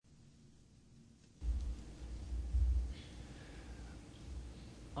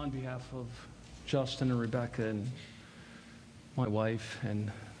On behalf of Justin and Rebecca and my wife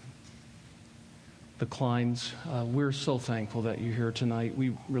and the Klines, we're so thankful that you're here tonight.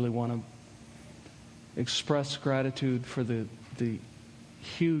 We really want to express gratitude for the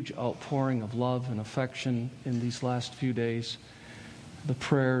huge outpouring of love and affection in these last few days. The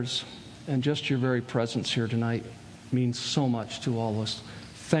prayers and just your very presence here tonight means so much to all of us.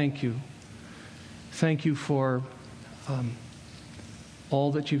 Thank you. Thank you for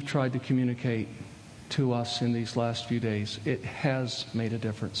all that you've tried to communicate to us in these last few days. It has made a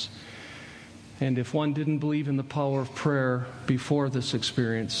difference. And if one didn't believe in the power of prayer before this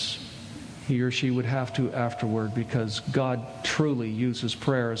experience, he or she would have to afterward, because God truly uses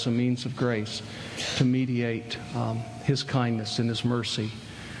prayer as a means of grace to mediate His kindness and His mercy.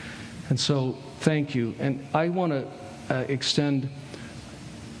 And so, thank you. And I want to extend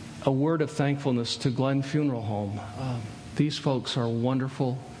a word of thankfulness to Glen Funeral Home. These folks are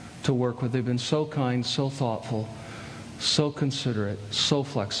wonderful to work with. They've been so kind, so thoughtful, so considerate, so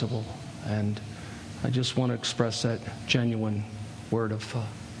flexible. And I just want to express that genuine word of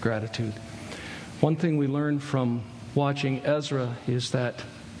gratitude. One thing we learned from watching Ezra is that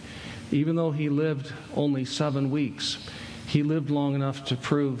even though he lived only 7 weeks, he lived long enough to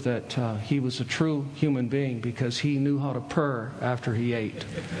prove that he was a true human being, because he knew how to purr after he ate.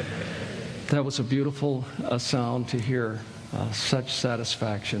 That was a beautiful sound to hear, such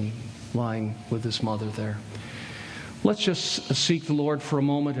satisfaction lying with his mother there. Let's just seek the Lord for a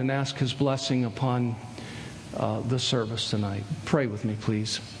moment and ask His blessing upon the service tonight. Pray with me,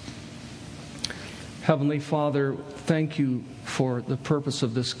 please. Heavenly Father, thank you for the purpose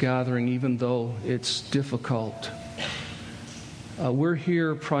of this gathering, even though it's difficult. We're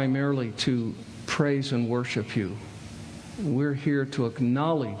here primarily to praise and worship you. We're here to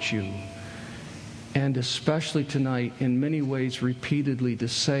acknowledge you. And especially tonight, in many ways, repeatedly to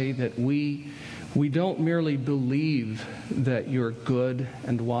say that we don't merely believe that you're good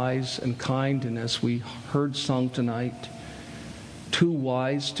and wise and kind, and as we heard sung tonight, too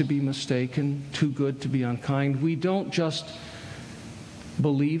wise to be mistaken, too good to be unkind. We don't just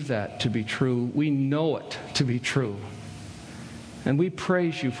believe that to be true. We know it to be true. And we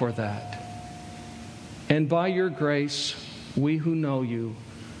praise you for that. And by your grace, we who know you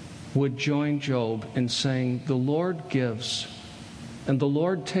would join Job in saying, the Lord gives and the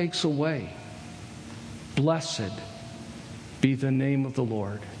Lord takes away. Blessed be the name of the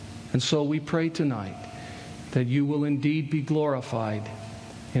Lord. And so we pray tonight that you will indeed be glorified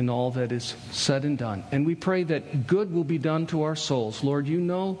in all that is said and done. And we pray that good will be done to our souls. Lord, you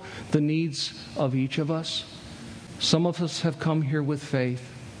know the needs of each of us. Some of us have come here with faith,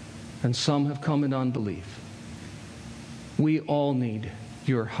 and some have come in unbelief. We all need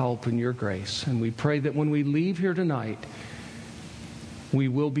your help and your grace. And we pray that when we leave here tonight, we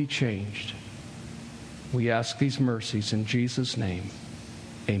will be changed. We ask these mercies in Jesus' name.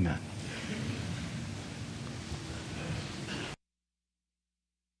 Amen.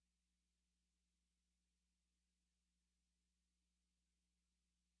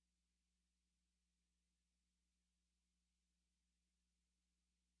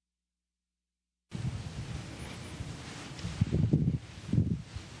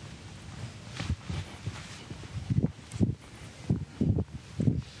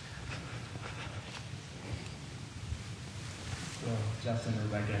 Justin and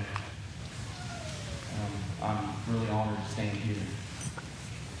Rebecca, I'm really honored to stand here.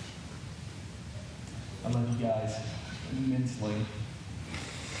 I love you guys immensely,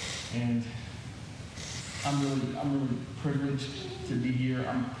 and I'm really privileged to be here.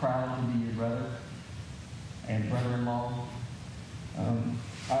 I'm proud to be your brother and brother-in-law.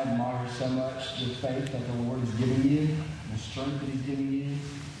 I admire so much the faith that the Lord has given you, the strength that He's given you,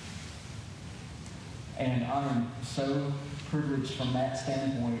 and I am so privileged from that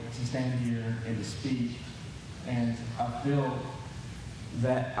standpoint to stand here and to speak. And I feel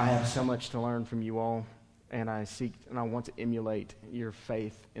that I have so much to learn from you all, and I want to emulate your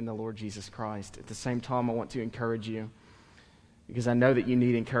faith in the Lord Jesus Christ. At the same time, I want to encourage you, because I know that you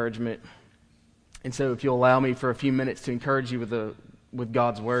need encouragement. And so if you'll allow me for a few minutes to encourage you with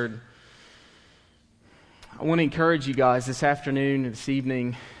God's Word, I want to encourage you guys this afternoon and this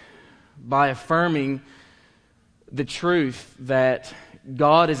evening by affirming the truth that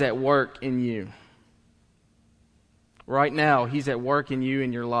God is at work in you. Right now, He's at work in you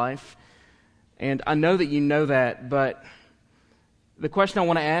in your life. And I know that you know that, but the question I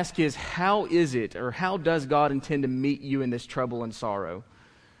want to ask is, how is it, or how does God intend to meet you in this trouble and sorrow?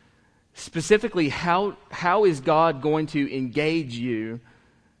 Specifically, how is God going to engage you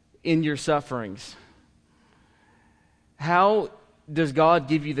in your sufferings? How does God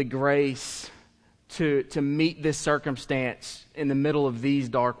give you the grace to meet this circumstance in the middle of these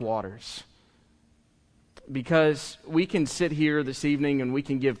dark waters? Because we can sit here this evening and we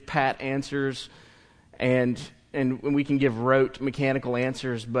can give pat answers and we can give rote mechanical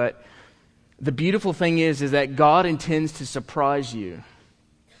answers, but the beautiful thing is that God intends to surprise you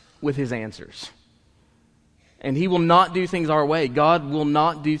with His answers. And He will not do things our way. God will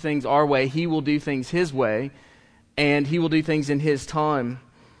not do things our way. He will do things His way, and He will do things in His time.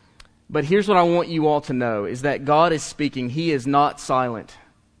 But here's what I want you all to know, is that God is speaking. He is not silent.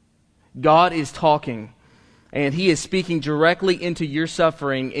 God is talking, and He is speaking directly into your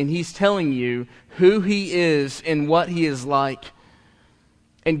suffering, and He's telling you who He is and what He is like.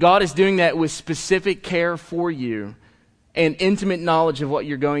 And God is doing that with specific care for you and intimate knowledge of what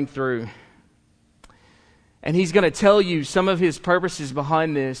you're going through. And He's going to tell you some of His purposes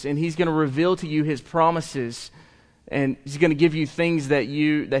behind this, and He's going to reveal to you His promises, and He's going to give you things that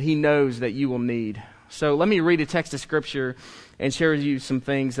He knows that you will need. So let me read a text of Scripture and share with you some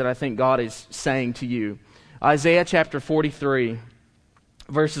things that I think God is saying to you. Isaiah chapter 43,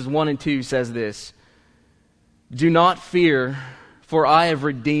 verses 1 and 2 says this: "Do not fear, for I have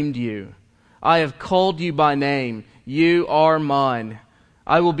redeemed you. I have called you by name. You are mine.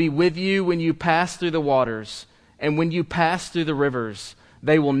 I will be with you when you pass through the waters, and when you pass through the rivers.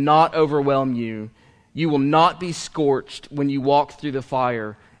 They will not overwhelm you. You will not be scorched when you walk through the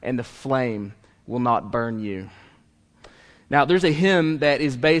fire, and the flame will not burn you." Now, there's a hymn that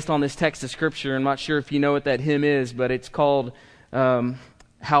is based on this text of Scripture. I'm not sure if you know what that hymn is, but it's called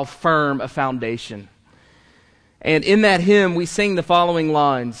 "How Firm a Foundation." And in that hymn, we sing the following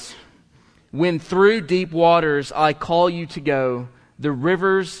lines: "When through deep waters I call you to go, the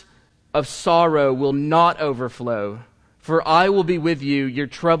rivers of sorrow will not overflow. For I will be with you, your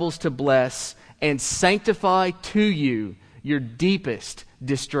troubles to bless, and sanctify to you your deepest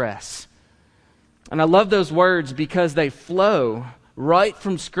distress." And I love those words because they flow right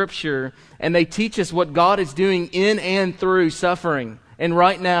from Scripture, and they teach us what God is doing in and through suffering. And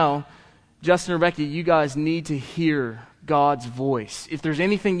right now, Justin and Rebecca, you guys need to hear God's voice. If there's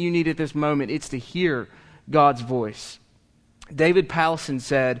anything you need at this moment, it's to hear God's voice. David Powlison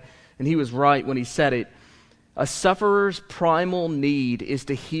said, and he was right when he said it, "A sufferer's primal need is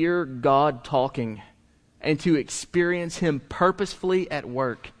to hear God talking and to experience Him purposefully at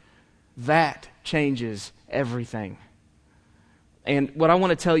work. That changes everything." And what I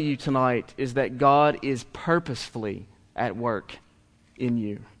want to tell you tonight is that God is purposefully at work in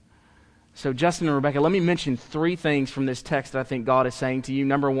you. So Justin and Rebecca, let me mention 3 things from this text that I think God is saying to you.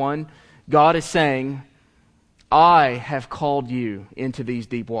 Number 1, God is saying, "I have called you into these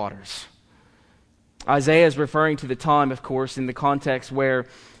deep waters." Isaiah is referring to the time, of course, in the context where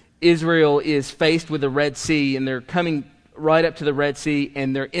Israel is faced with the Red Sea, and they're coming right up to the Red Sea,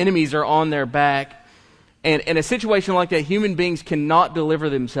 and their enemies are on their back. And in a situation like that, human beings cannot deliver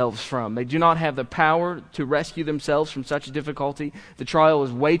themselves from. They do not have the power to rescue themselves from such a difficulty. The trial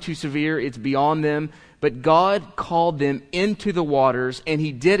is way too severe. It's beyond them. But God called them into the waters, and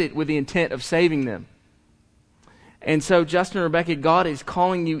He did it with the intent of saving them. And so, Justin and Rebecca, God is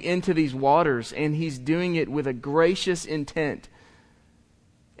calling you into these waters, and He's doing it with a gracious intent.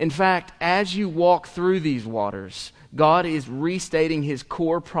 In fact, as you walk through these waters, God is restating His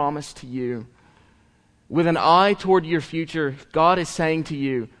core promise to you. With an eye toward your future, God is saying to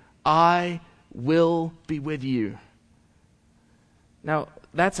you, "I will be with you." Now,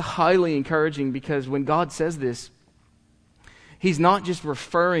 that's highly encouraging, because when God says this, He's not just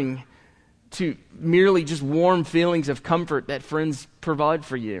referring to merely just warm feelings of comfort that friends provide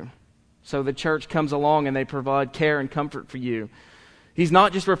for you. So the church comes along and they provide care and comfort for you. He's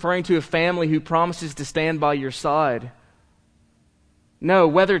not just referring to a family who promises to stand by your side. No,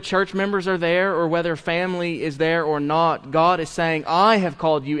 whether church members are there or whether family is there or not, God is saying, "I have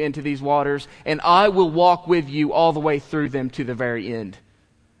called you into these waters, and I will walk with you all the way through them to the very end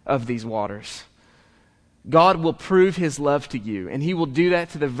of these waters." God will prove His love to you, and He will do that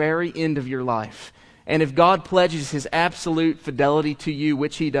to the very end of your life. And if God pledges His absolute fidelity to you,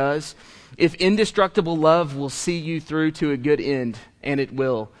 which He does, if indestructible love will see you through to a good end, and it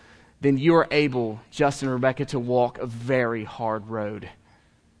will, then you are able, Justin and Rebecca, to walk a very hard road,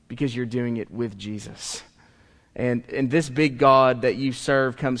 because you're doing it with Jesus. And this big God that you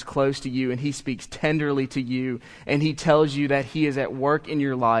serve comes close to you, and He speaks tenderly to you, and He tells you that He is at work in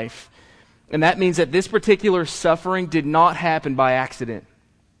your life. And that means that this particular suffering did not happen by accident.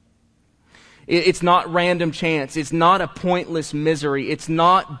 It's not random chance. It's not a pointless misery. It's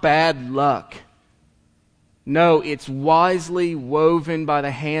not bad luck. No, it's wisely woven by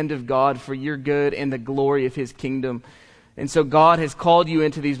the hand of God for your good and the glory of His kingdom. And so God has called you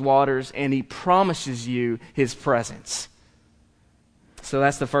into these waters, and He promises you His presence. So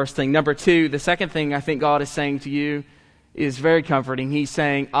that's the first thing. Number two, the second thing I think God is saying to you is very comforting. He's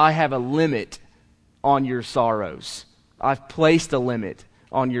saying, I have a limit on your sorrows. I've placed a limit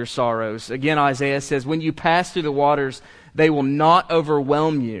on your sorrows. Again, Isaiah says, when you pass through the waters, they will not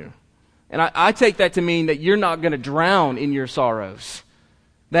overwhelm you. And I take that to mean that you're not going to drown in your sorrows.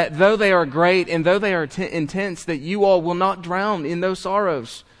 That though they are great and though they are intense, that you all will not drown in those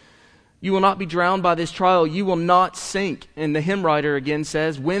sorrows. You will not be drowned by this trial. You will not sink. And the hymn writer again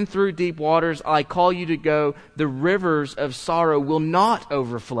says, when through deep waters I call you to go, the rivers of sorrow will not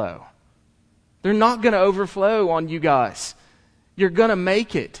overflow. They're not going to overflow on you guys. You're going to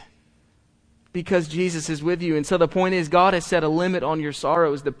make it because Jesus is with you. And so the point is, God has set a limit on your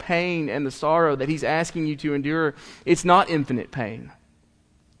sorrows, the pain and the sorrow that He's asking you to endure. It's not infinite pain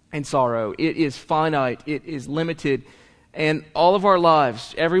and sorrow. It is finite. It is limited. And all of our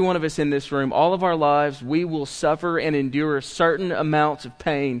lives, every one of us in this room, all of our lives, we will suffer and endure certain amounts of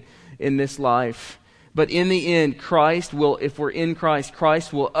pain in this life. But in the end, Christ will, if we're in Christ,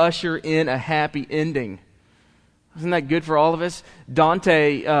 Christ will usher in a happy ending. Isn't that good for all of us?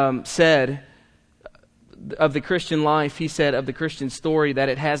 Dante said of the Christian life, he said of the Christian story that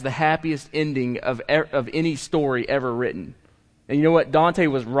it has the happiest ending of any story ever written. And you know what? Dante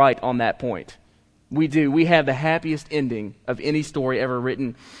was right on that point. We do. We have the happiest ending of any story ever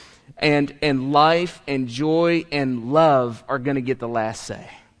written. And life and joy and love are going to get the last say.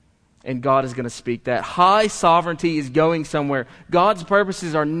 And God is going to speak that. High sovereignty is going somewhere. God's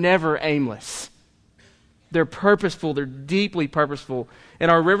purposes are never aimless. They're purposeful. They're deeply purposeful. And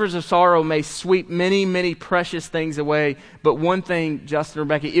our rivers of sorrow may sweep many, many precious things away. But one thing, Justin and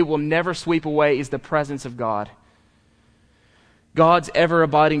Rebecca, it will never sweep away is the presence of God. God's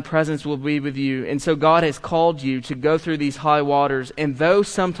ever-abiding presence will be with you. And so God has called you to go through these high waters. And though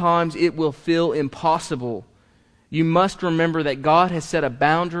sometimes it will feel impossible, you must remember that God has set a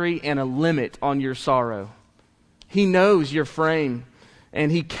boundary and a limit on your sorrow. He knows your frame,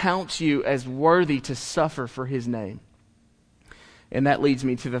 and He counts you as worthy to suffer for His name. And that leads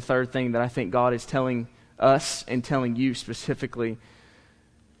me to the third thing that I think God is telling us and telling you specifically,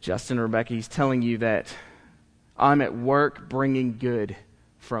 Justin and Rebecca. He's telling you that I'm at work bringing good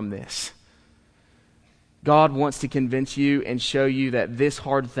from this. God wants to convince you and show you that this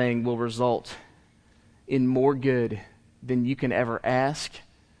hard thing will result in more good than you can ever ask,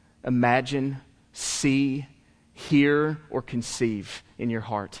 imagine, see, hear, or conceive in your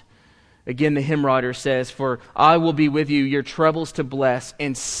heart. Again, the hymn writer says, for I will be with you, your troubles to bless,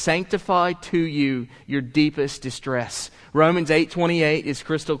 and sanctify to you your deepest distress. Romans 8:28 is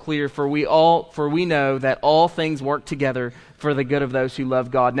crystal clear, for we know that all things work together for the good of those who love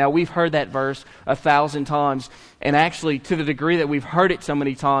God. Now, we've heard that verse 1,000 times, and actually, to the degree that we've heard it so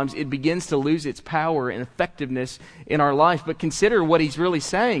many times, it begins to lose its power and effectiveness in our life. But consider what he's really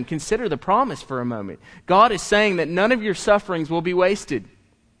saying. Consider the promise for a moment. God is saying that none of your sufferings will be wasted.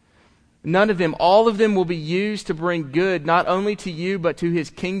 None of them. All of them will be used to bring good, not only to you, but to His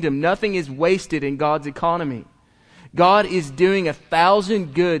kingdom. Nothing is wasted in God's economy. God is doing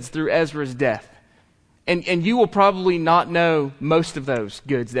 1,000 goods through Ezra's death. And you will probably not know most of those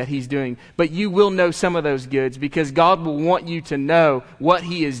goods that He's doing, but you will know some of those goods because God will want you to know what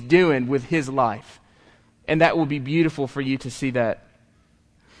He is doing with His life. And that will be beautiful for you to see that.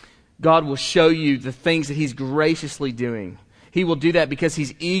 God will show you the things that He's graciously doing. He will do that because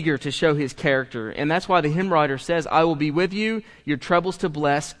He's eager to show His character. And that's why the hymn writer says, I will be with you, your troubles to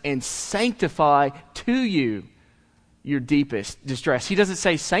bless, and sanctify to you your deepest distress. He doesn't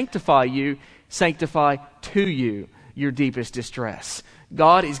say sanctify you, sanctify to you your deepest distress.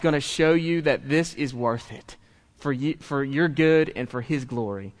 God is going to show you that this is worth it for you, for your good and for His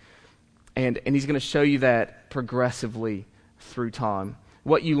glory. And He's going to show you that progressively through time.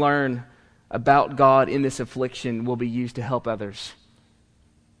 What you learn about God in this affliction will be used to help others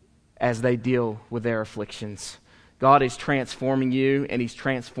as they deal with their afflictions. God is transforming you, and He's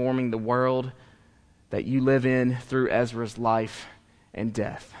transforming the world that you live in through Ezra's life and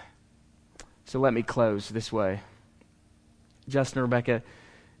death. So let me close this way. Justin and Rebecca,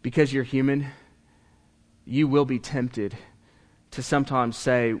 because you're human, you will be tempted to sometimes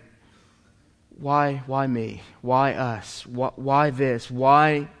say, why me? Why us? Why this?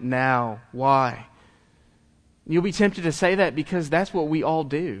 Why now? Why? You'll be tempted to say that because that's what we all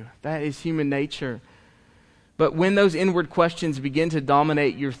do. That is human nature. But when those inward questions begin to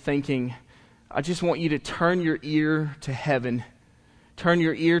dominate your thinking, I just want you to turn your ear to heaven. Turn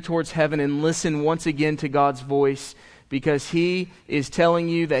your ear towards heaven and listen once again to God's voice because He is telling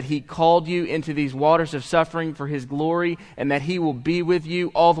you that He called you into these waters of suffering for His glory, and that He will be with you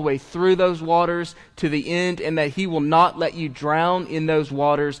all the way through those waters to the end, and that He will not let you drown in those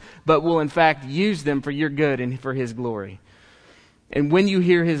waters, but will in fact use them for your good and for His glory. And when you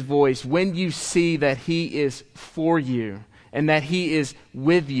hear His voice, when you see that He is for you and that He is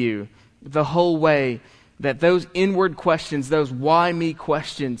with you the whole way, that those inward questions, those why me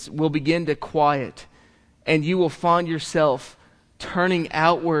questions will begin to quiet, and you will find yourself turning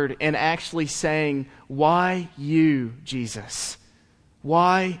outward and actually saying, why you, Jesus?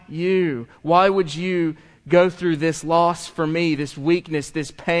 Why you? Why would you go through this loss for me, this weakness,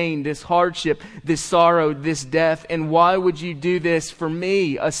 this pain, this hardship, this sorrow, this death? And why would you do this for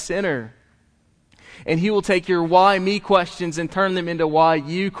me, a sinner? And He will take your why me questions and turn them into why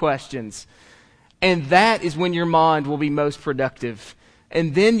you questions. And that is when your mind will be most productive.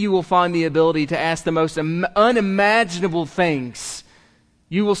 And then you will find the ability to ask the most unimaginable things.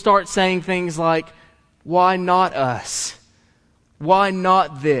 You will start saying things like, why not us? Why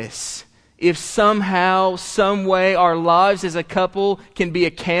not this? If somehow, some way, our lives as a couple can be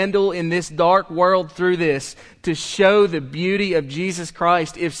a candle in this dark world through this to show the beauty of Jesus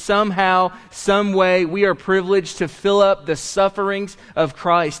Christ, if somehow, some way, we are privileged to fill up the sufferings of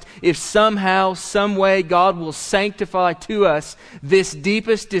Christ, if somehow, some way, God will sanctify to us this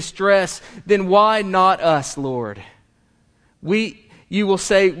deepest distress, then why not us, Lord? You will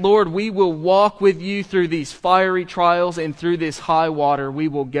say, Lord, we will walk with you through these fiery trials and through this high water. We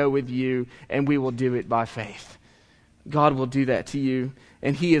will go with you, and we will do it by faith. God will do that to you,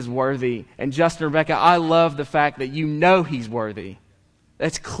 and He is worthy. And Justin and Rebecca, I love the fact that you know He's worthy.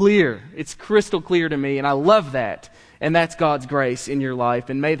 That's clear. It's crystal clear to me, and I love that. And that's God's grace in your life.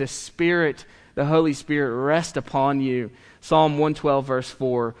 And may the Spirit, the Holy Spirit, rest upon you. Psalm 112, verse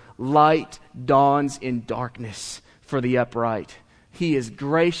 4, light dawns in darkness for the upright. He is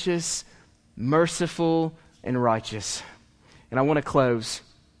gracious, merciful, and righteous. And I want to close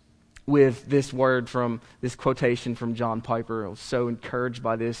with this word from this quotation from John Piper. I was so encouraged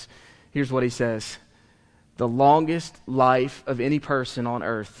by this. Here's what he says. The longest life of any person on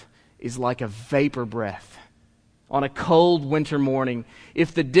earth is like a vapor breath on a cold winter morning.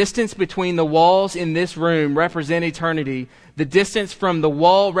 If the distance between the walls in this room represent eternity, the distance from the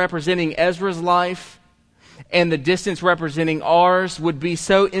wall representing Ezra's life and the distance representing ours would be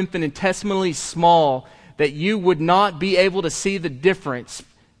so infinitesimally small that you would not be able to see the difference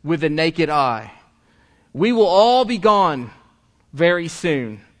with the naked eye. We will all be gone very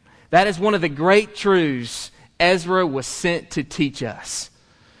soon. That is one of the great truths Ezra was sent to teach us.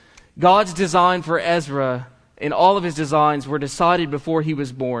 God's design for Ezra and all of his designs were decided before he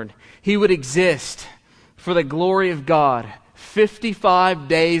was born. He would exist for the glory of God, 55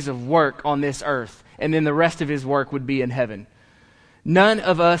 days of work on this earth. And then the rest of his work would be in heaven. None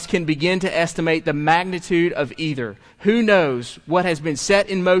of us can begin to estimate the magnitude of either. Who knows what has been set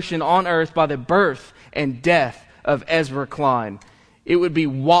in motion on earth by the birth and death of Ezra Kline? It would be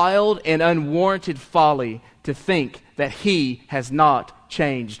wild and unwarranted folly to think that he has not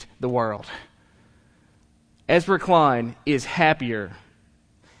changed the world. Ezra Kline is happier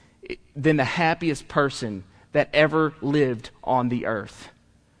than the happiest person that ever lived on the earth.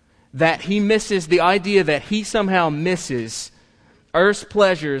 That he misses, the idea that he somehow misses earth's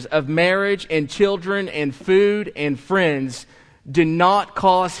pleasures of marriage and children and food and friends do not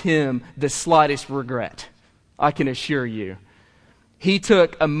cause him the slightest regret. I can assure you. He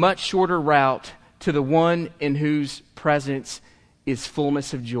took a much shorter route to the one in whose presence is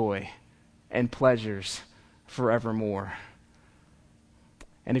fullness of joy and pleasures forevermore.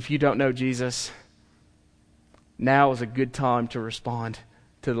 And if you don't know Jesus, now is a good time to respond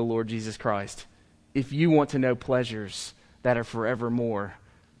to the Lord Jesus Christ. If you want to know pleasures that are forevermore,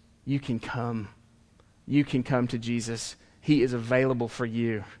 you can come. You can come to Jesus. He is available for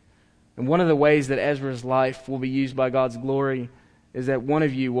you. And one of the ways that Ezra's life will be used by God's glory is that one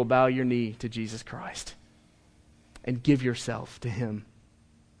of you will bow your knee to Jesus Christ and give yourself to Him.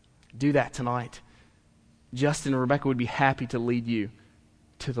 Do that tonight. Justin and Rebecca would be happy to lead you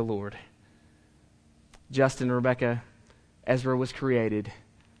to the Lord. Justin and Rebecca, Ezra was created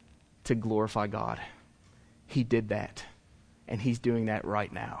to glorify God. He did that, and He's doing that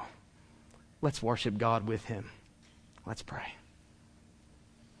right now. Let's worship God with him. Let's pray.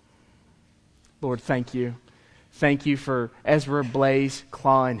 Lord, thank you. Thank you for Ezra Blaze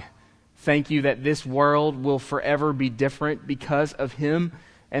Kline. Thank you that this world will forever be different because of him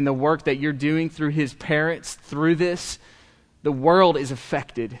and the work that you're doing through his parents through this. The world is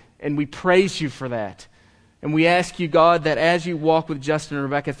affected, and we praise you for that. And we ask you, God, that as you walk with Justin and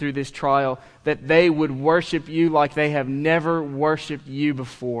Rebecca through this trial, that they would worship you like they have never worshiped you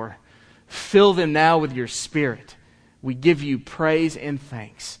before. Fill them now with your Spirit. We give you praise and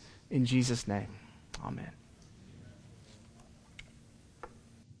thanks. In Jesus' name, amen.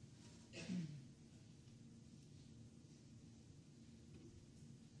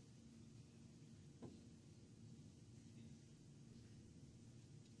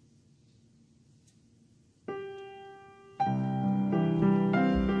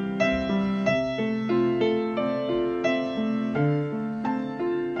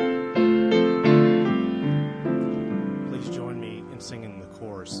 Singing the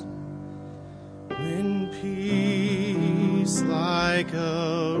chorus. When peace like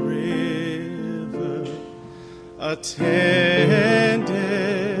a river attendeth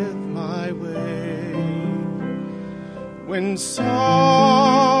my way, when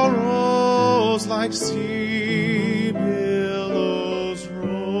sorrows like sea billows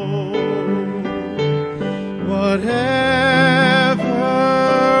roll, whatever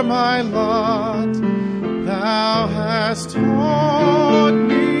my lot, thou hast taught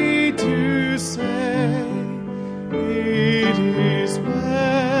me to say, it is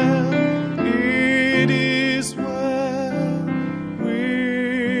well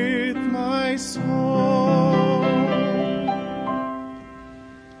with my soul.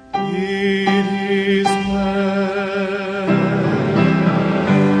 It is well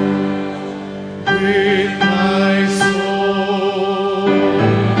with my soul.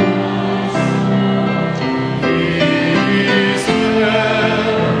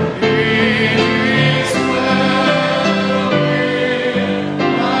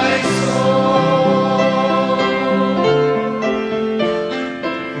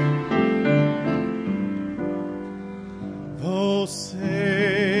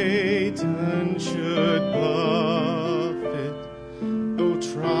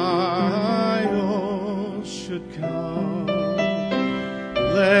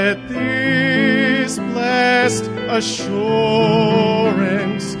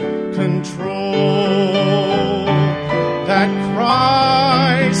 Assurance control that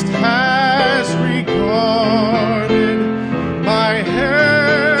Christ has regarded my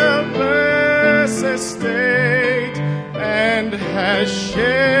helpless estate and has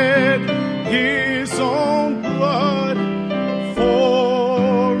shed his own blood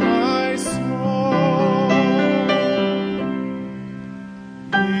for my soul.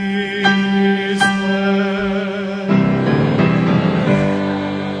 It is well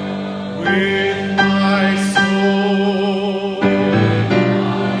with my soul. It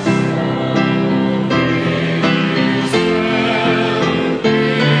is well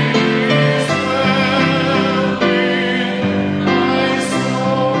with my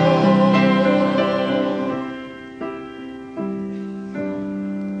soul.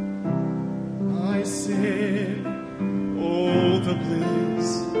 I said, oh, the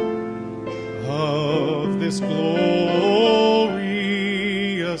bliss of this glorious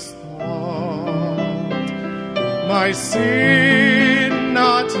thought, my sin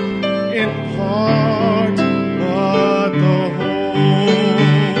not in part, but the whole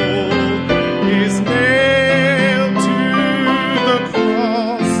is nailed to the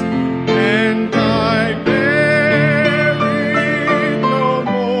cross, and I bear it no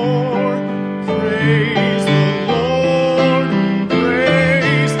more. Praise the Lord,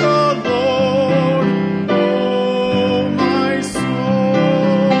 praise the Lord, oh my soul.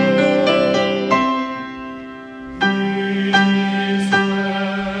 It is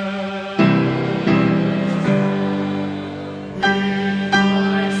well with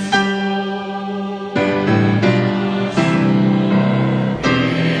my soul.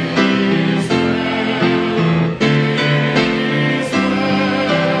 It is well with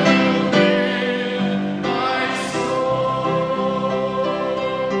my soul.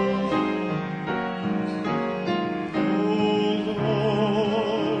 O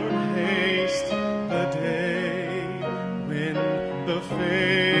Lord, haste the day when the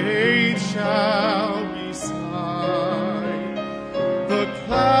faith shall reside, the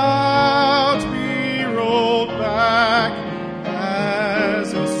clouds be rolled back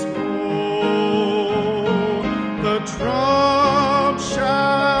as a scroll, the trump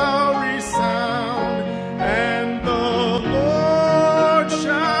shall resound, and the Lord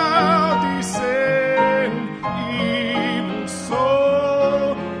shall descend. Even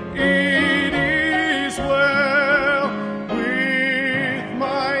so, it is well with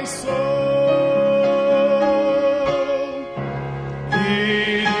my soul.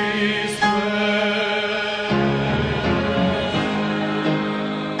 It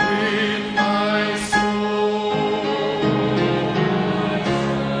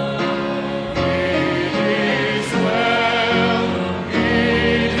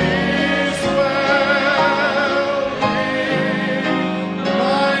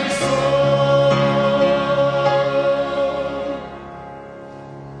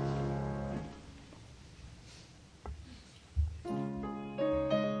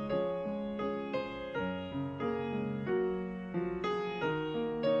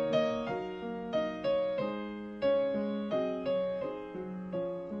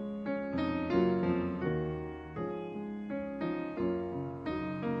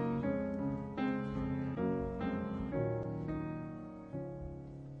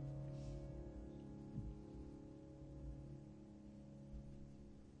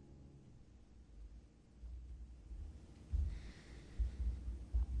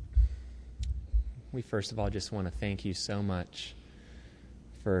we first of all just want to thank you so much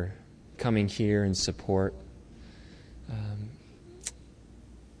for coming here in support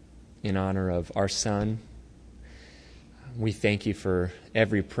in honor of our son. We thank you for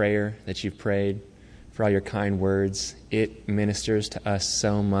every prayer that you've prayed, for all your kind words. It ministers to us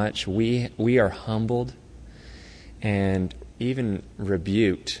so much. We are humbled and even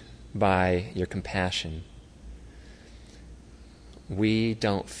rebuked by your compassion. We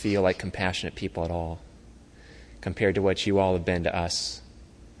don't feel like compassionate people at all compared to what you all have been to us.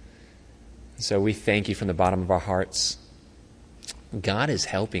 So we thank you from the bottom of our hearts. God is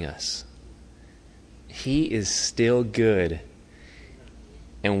helping us. He is still good,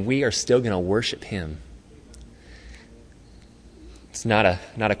 and we are still going to worship him. It's not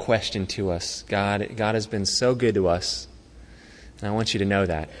a question to us. God has been so good to us, and I want you to know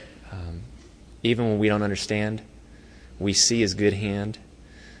that. Even when we don't understand, we see his good hand.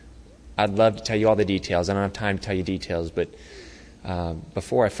 I'd love to tell you all the details. I don't have time to tell you details, but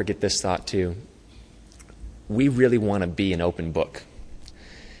before I forget this thought too, we really want to be an open book.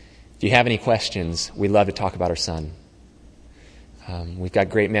 If you have any questions, we'd love to talk about our son. We've got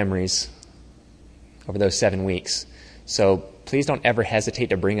great memories over those 7 weeks. So please don't ever hesitate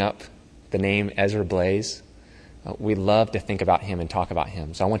to bring up the name Ezra Blaze. We love to think about him and talk about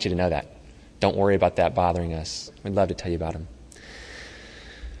him. So I want you to know that. Don't worry about that bothering us. We'd love to tell you about him.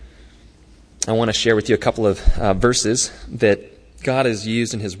 I want to share with you a couple of verses that God has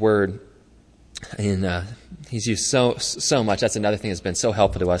used in his word. And he's used so much. That's another thing that's been so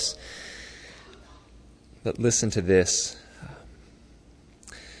helpful to us. But listen to this.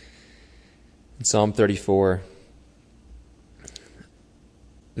 In Psalm 34,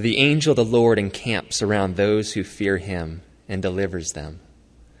 the angel of the Lord encamps around those who fear him and delivers them.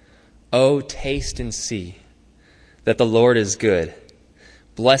 Oh, taste and see that the Lord is good.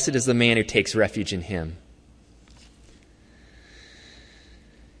 Blessed is the man who takes refuge in him.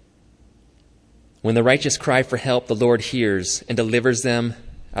 When the righteous cry for help, the Lord hears and delivers them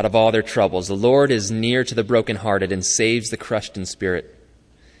out of all their troubles. The Lord is near to the brokenhearted and saves the crushed in spirit.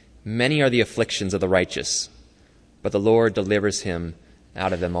 Many are the afflictions of the righteous, but the Lord delivers him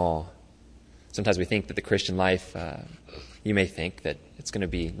out of them all. Sometimes we think that the Christian life, you may think that it's going to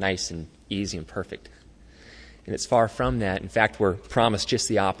be nice and easy and perfect. And it's far from that. In fact, we're promised just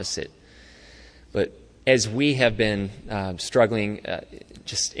the opposite. But as we have been struggling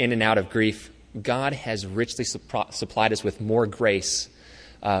just in and out of grief, God has richly supplied us with more grace,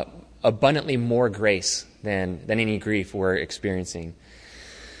 abundantly more grace than any grief we're experiencing.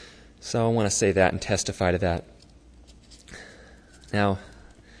 So I want to say that and testify to that. Now,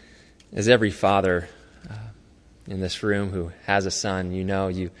 as every father in this room who has a son, you know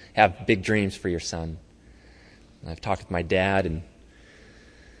you have big dreams for your son. I've talked with my dad and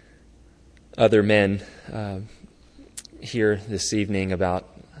other men here this evening about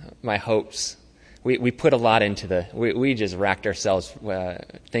my hopes. We put a lot into we just racked ourselves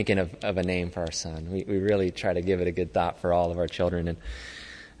thinking of a name for our son. We really try to give it a good thought for all of our children. And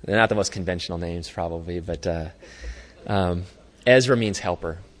they're not the most conventional names probably, but Ezra means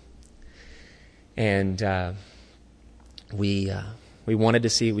helper. And we wanted to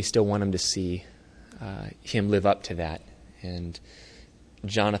see, we still want him to see him live up to that. And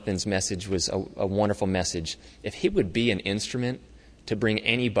Jonathan's message was a wonderful message. If he would be an instrument to bring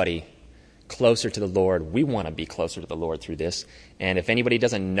anybody closer to the Lord, we want to be closer to the Lord through this. And if anybody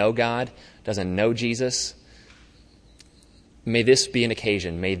doesn't know God, doesn't know Jesus, may this be an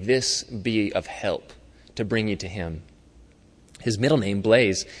occasion. May this be of help to bring you to him. His middle name,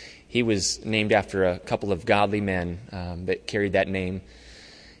 Blaze, he was named after a couple of godly men that carried that name.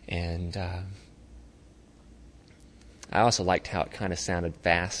 And I also liked how it kind of sounded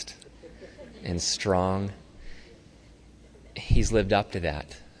fast and strong. He's lived up to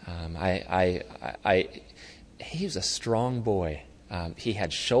that. He was a strong boy. He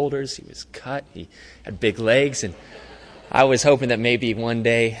had shoulders. He was cut. He had big legs. And I was hoping that maybe one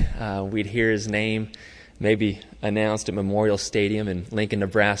day we'd hear his name maybe announced at Memorial Stadium in Lincoln,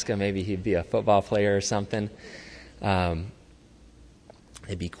 Nebraska. Maybe he'd be a football player or something. It'd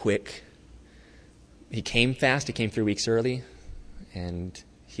be quick. He came fast. He came 3 weeks early. And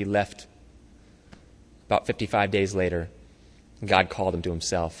he left about 55 days later. God called him to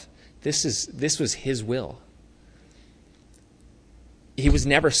himself. This was his will. He was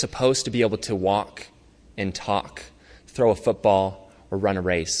never supposed to be able to walk and talk, throw a football, or run a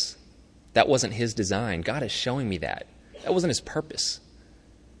race. That wasn't his design. God is showing me that. That wasn't his purpose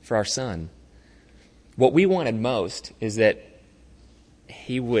for our son. What we wanted most is that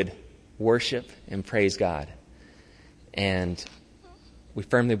he would worship and praise God. And we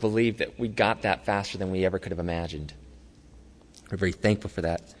firmly believe that we got that faster than we ever could have imagined. We're very thankful for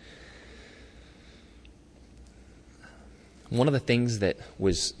that. One of the things that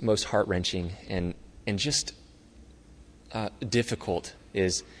was most heart-wrenching and just difficult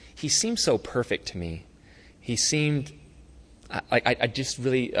is he seemed so perfect to me. He seemed, I just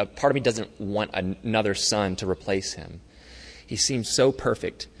really, part of me doesn't want another son to replace him. He seemed so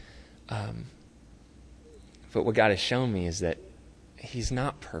perfect. But what God has shown me is that he's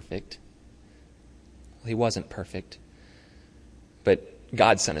not perfect. Well, he wasn't perfect. But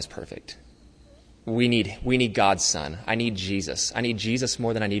God's Son is perfect. We need God's Son. I need Jesus. I need Jesus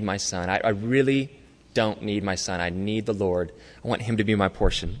more than I need my son. I really don't need my son. I need the Lord. I want him to be my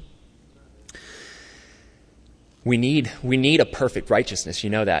portion. We need a perfect righteousness. You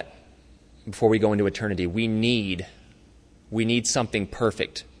know that. Before we go into eternity, we need something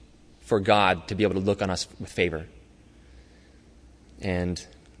perfect for God to be able to look on us with favor. And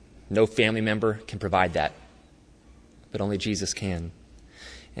no family member can provide that, but only Jesus can.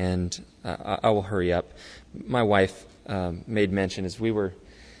 And I will hurry up. My wife made mention as we were,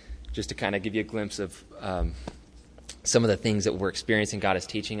 just to kind of give you a glimpse of some of the things that we're experiencing, God is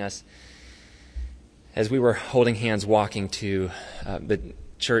teaching us. As we were holding hands walking to the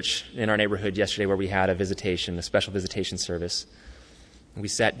church in our neighborhood yesterday where we had a special visitation service, we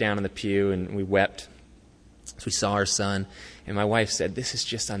sat down in the pew and we wept as we saw our son. And my wife said, "This is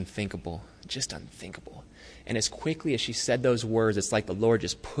just unthinkable, just unthinkable." And as quickly as she said those words, it's like the Lord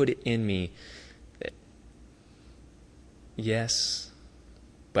just put it in me that, yes,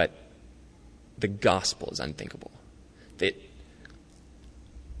 but the gospel is unthinkable. That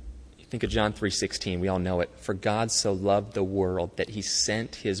you think of John 3:16, we all know it. For God so loved the world that he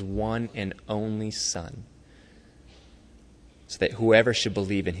sent his one and only Son, so that whoever should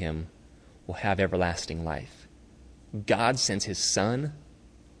believe in him will have everlasting life. God sends his Son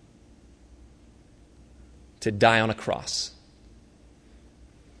to die on a cross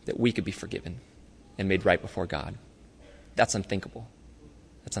that we could be forgiven and made right before God. That's unthinkable.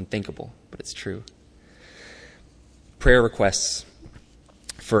 That's unthinkable, but it's true. Prayer requests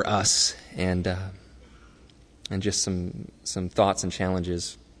for us and just some thoughts and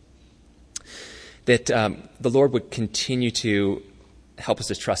challenges. That the Lord would continue to help us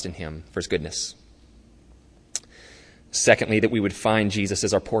to trust in him for his goodness. Secondly, that we would find Jesus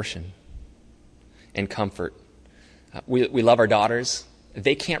as our portion and comfort. We love our daughters.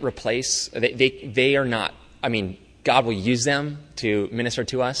 They can't replace, they are not, God will use them to minister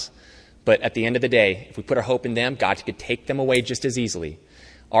to us, but at the end of the day, if we put our hope in them, God could take them away just as easily.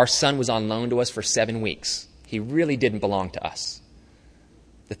 Our son was on loan to us for 7 weeks. He really didn't belong to us.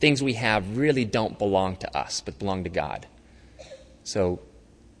 The things we have really don't belong to us, but belong to God. So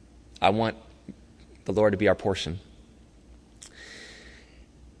I want the Lord to be our portion.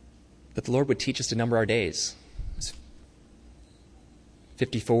 That the Lord would teach us to number our days. It's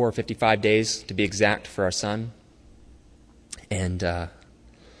 54 or 55 days to be exact for our son. And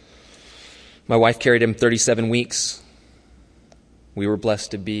my wife carried him 37 weeks. We were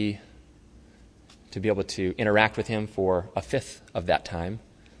blessed to be able to interact with him for a fifth of that time,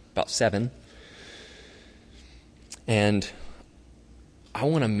 about 7. And I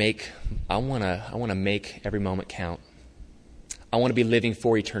want to make every moment count. I want to be living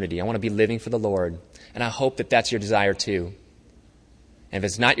for eternity. I want to be living for the Lord. And I hope that that's your desire too. And if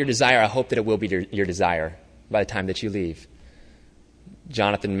it's not your desire, I hope that it will be your desire by the time that you leave.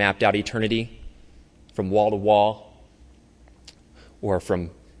 Jonathan mapped out eternity from wall to wall, or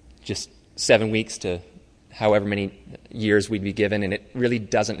from just 7 weeks to however many years we'd be given, and it really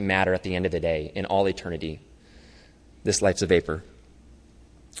doesn't matter at the end of the day, in all eternity. This life's a vapor.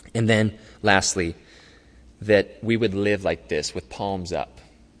 And then, lastly, that we would live like this, with palms up,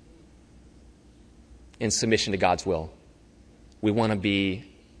 in submission to God's will. We want to be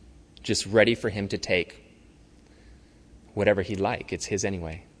just ready for him to take whatever he'd like. It's his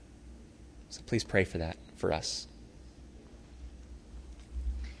anyway. So please pray for that, for us.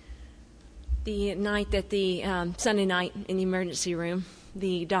 The night that Sunday night in the emergency room,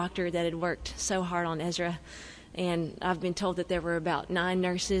 the doctor that had worked so hard on Ezra, and I've been told that there were about 9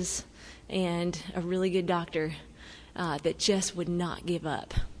 nurses and a really good doctor that just would not give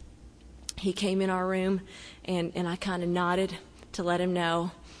up. He came in our room, and I kind of nodded to let him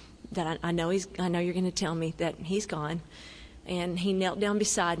know that I know you're going to tell me that he's gone. And he knelt down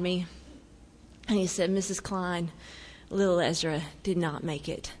beside me, and he said, "Mrs. Kline, little Ezra did not make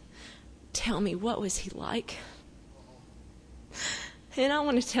it. Tell me, what was he like?" And I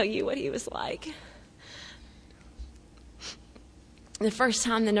want to tell you what he was like. The first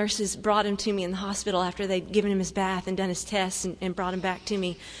time the nurses brought him to me in the hospital after they'd given him his bath and done his tests and brought him back to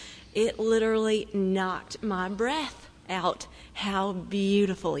me, it literally knocked my breath out how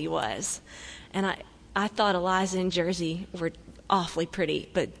beautiful he was. And I thought Eliza and Jersey were awfully pretty,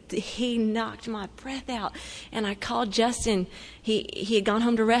 but he knocked my breath out. And I called Justin. He had gone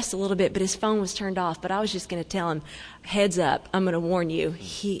home to rest a little bit, but his phone was turned off. But I was just going to tell him, heads up, I'm going to warn you.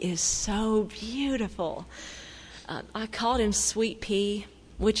 He is so beautiful. I called him Sweet Pea,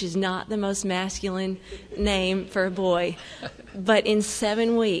 which is not the most masculine name for a boy. But in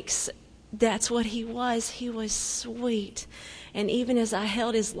 7 weeks, that's what he was. He was sweet. And even as I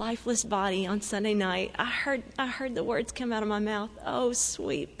held his lifeless body on Sunday night, I heard the words come out of my mouth, "Oh,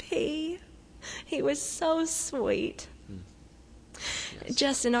 Sweet Pea." He was so sweet. Yes.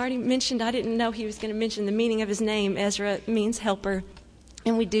 Justin already mentioned, I didn't know he was going to mention the meaning of his name. Ezra means helper.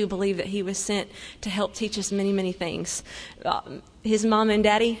 And we do believe that he was sent to help teach us many, many things. His mom and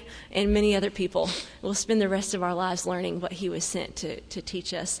daddy and many other people will spend the rest of our lives learning what he was sent to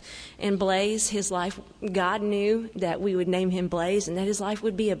teach us. And Blaze, his life, God knew that we would name him Blaze and that his life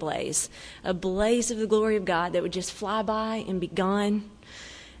would be a blaze of the glory of God that would just fly by and be gone.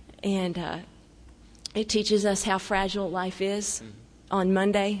 And it teaches us how fragile life is. On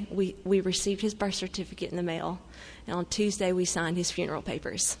Monday, we received his birth certificate in the mail. And on Tuesday, we signed his funeral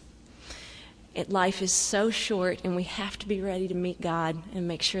papers. Life is so short, and we have to be ready to meet God and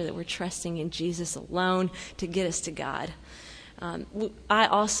make sure that we're trusting in Jesus alone to get us to God. I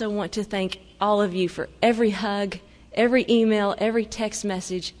also want to thank all of you for every hug, every email, every text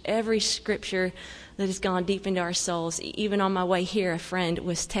message, every scripture that has gone deep into our souls. Even on my way here, a friend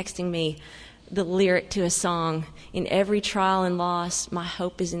was texting me the lyric to a song, "In every trial and loss, my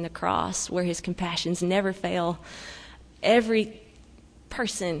hope is in the cross, where his compassions never fail." Every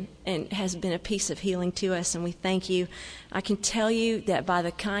person has been a piece of healing to us, and we thank you. I can tell you that by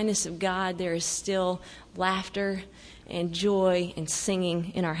the kindness of God, there is still laughter and joy and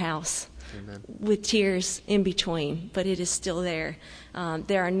singing in our house. Amen. With tears in between, but it is still there.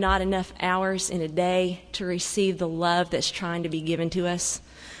 There are not enough hours in a day to receive the love that's trying to be given to us.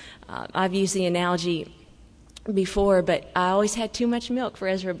 I've used the analogy before, but I always had too much milk for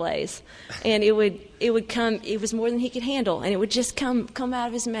Ezra Blaze, and it would come. It was more than he could handle, and it would just come out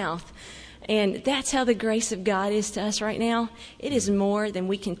of his mouth. And that's how the grace of God is to us right now. It is more than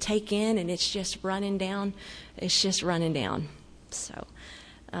we can take in, and it's just running down. It's just running down. So,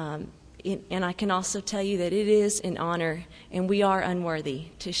 and I can also tell you that it is an honor, and we are unworthy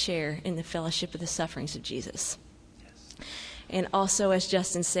to share in the fellowship of the sufferings of Jesus. And also, as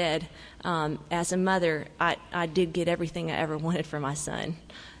Justin said, as a mother, I did get everything I ever wanted for my son.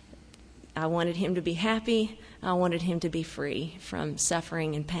 I wanted him to be happy. I wanted him to be free from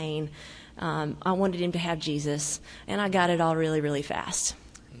suffering and pain. I wanted him to have Jesus. And I got it all really, really fast.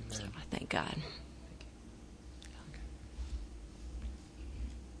 Amen. So I thank God.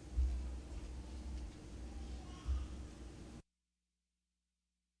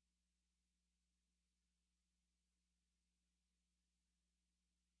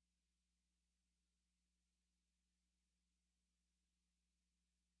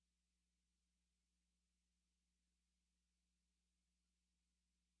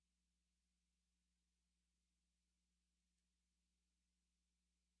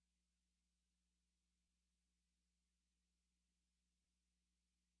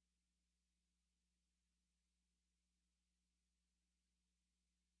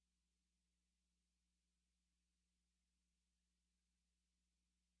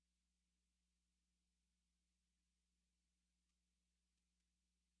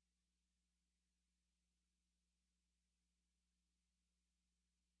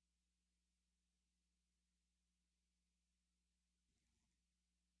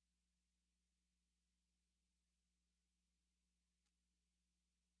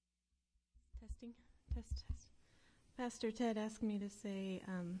 Test. Pastor Ted asked me to say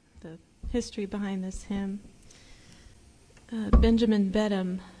the history behind this hymn. Benjamin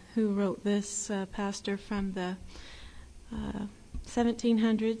Bedham, who wrote this, pastor from the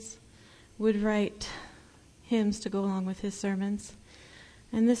 1700s, would write hymns to go along with his sermons.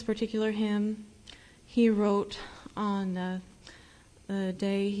 And this particular hymn he wrote on the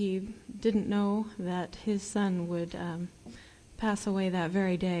day he didn't know that his son would pass away that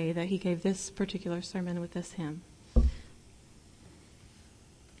very day that he gave this particular sermon with this hymn.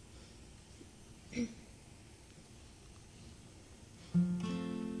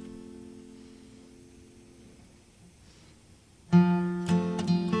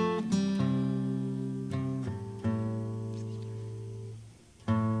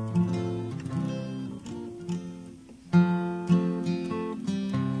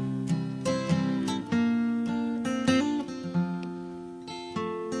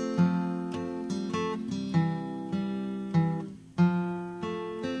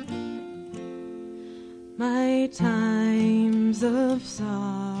 times of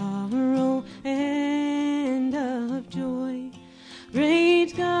sorrow and of joy,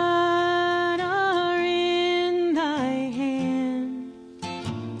 great God, are in thy hand.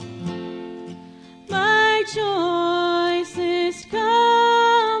 My choicest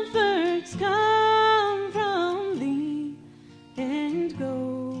comforts come from thee, and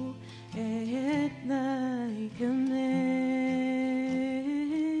go at thy command,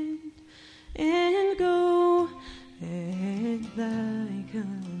 and go at thy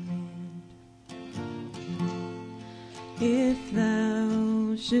command. If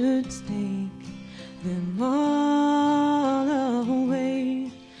thou shouldst take them all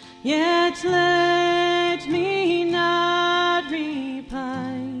away, yet let me not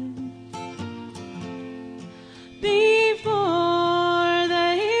repine before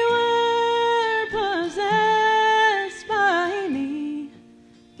they were possessed by me.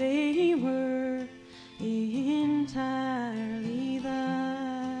 They were entirely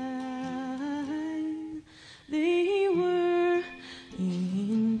thine. They were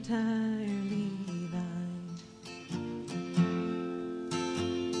entirely thine.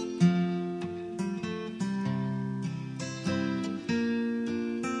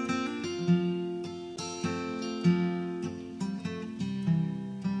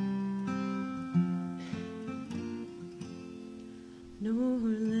 Nor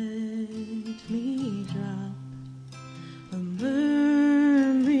let me drop a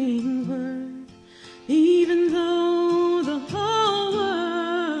murmuring word, even though the whole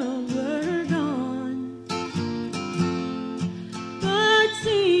world were gone, but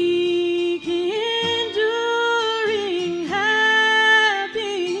seek enduring happiness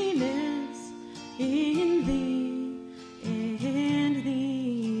in thee and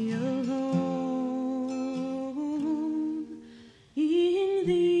thee alone, in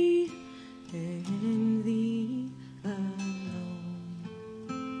thee and thee alone.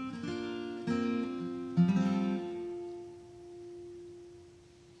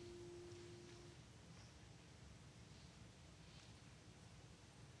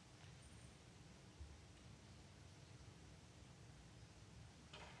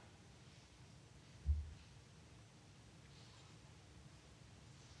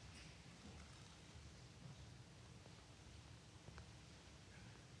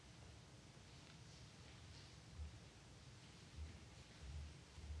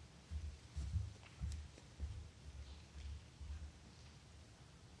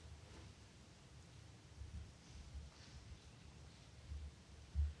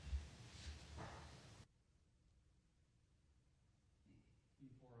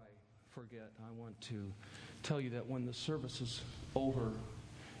 Before I forget, I want to tell you that when the service is over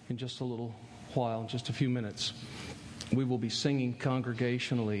in just a little while, in just a few minutes, we will be singing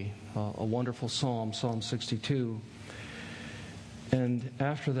congregationally a wonderful psalm, Psalm 62. And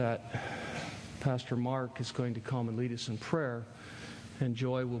after that, Pastor Mark is going to come and lead us in prayer, and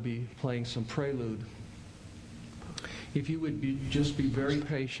Joy will be playing some prelude. If you would just be very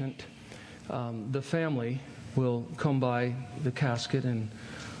patient, the family will come by the casket and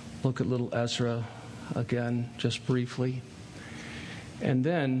look at little Ezra again, just briefly. And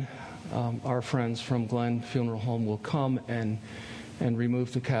then our friends from Glen Funeral Home will come and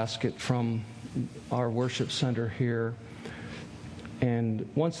remove the casket from our worship center here. And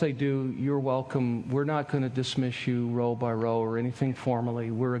once they do, you're welcome. We're not going to dismiss you row by row or anything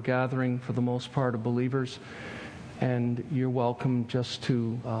formally. We're a gathering, for the most part, of believers, and you're welcome just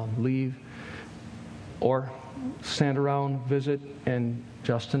to leave or stand around, visit, and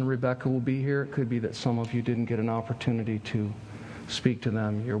Justin and Rebecca will be here. It could be that some of you didn't get an opportunity to speak to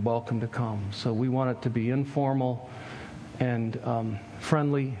them. You're welcome to come. So we want it to be informal and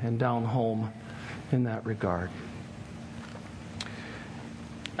friendly and down home in that regard.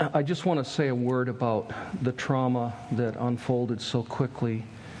 I just want to say a word about the trauma that unfolded so quickly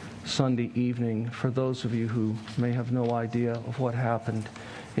Sunday evening. For those of you who may have no idea of what happened,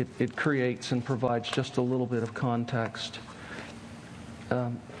 it creates and provides just a little bit of context.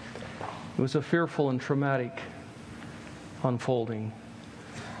 It was a fearful and traumatic unfolding.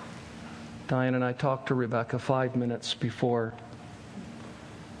 Diane and I talked to Rebecca 5 minutes before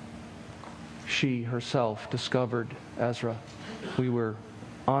she herself discovered Ezra. We were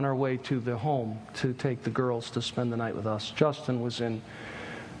on our way to the home to take the girls to spend the night with us. Justin was in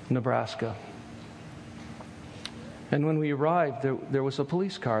Nebraska. And when we arrived, there was a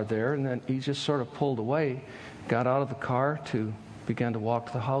police car there, and then he just sort of pulled away, got out of the car to begin to walk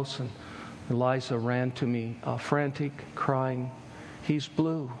to the house, and Eliza ran to me, frantic, crying, "He's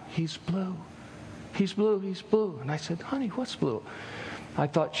blue, he's blue, he's blue, he's blue." And I said, "Honey, what's blue?" I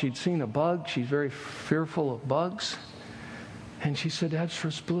thought she'd seen a bug. She's very fearful of bugs. And she said,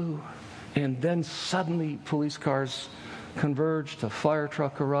 Ezra's blue. And then suddenly police cars converged. A fire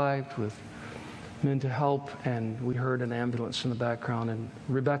truck arrived with men to help. And we heard an ambulance in the background. And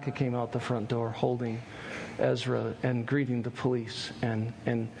Rebecca came out the front door holding Ezra and greeting the police. And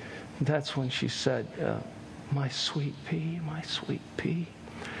that's when she said, my sweet pea, my sweet pea.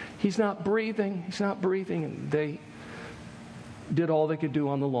 He's not breathing. He's not breathing. And they did all they could do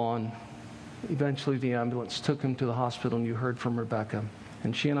on the lawn. Eventually the ambulance took him to the hospital, and you heard from Rebecca.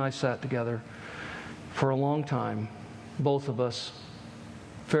 And she and I sat together for a long time, both of us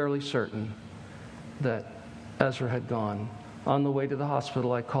fairly certain that Ezra had gone. On the way to the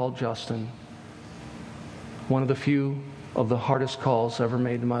hospital, I called Justin. One of the few of the hardest calls ever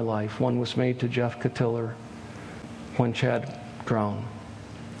made in my life. One was made to Jeff Catiller when Chad drowned.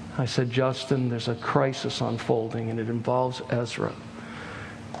 I said, Justin, there's a crisis unfolding, and it involves Ezra.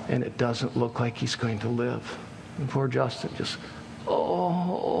 And it doesn't look like he's going to live. And poor Justin just,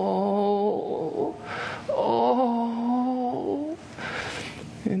 oh.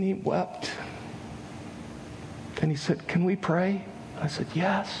 And he wept. And he said, can we pray? I said,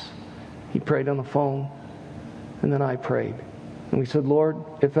 yes. He prayed on the phone. And then I prayed. And we said, Lord,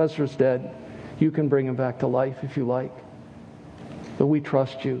 if Ezra's dead, you can bring him back to life if you like. But we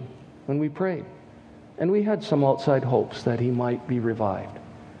trust you. And we prayed. And we had some outside hopes that he might be revived.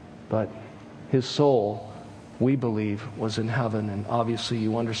 But his soul, we believe, was in heaven. And obviously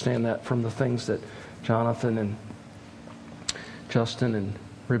you understand that from the things that Jonathan and Justin and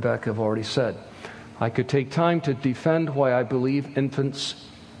Rebecca have already said. I could take time to defend why I believe infants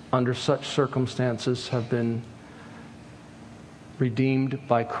under such circumstances have been redeemed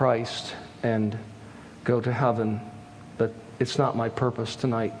by Christ and go to heaven. But it's not my purpose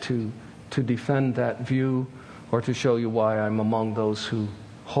tonight to defend that view or to show you why I'm among those who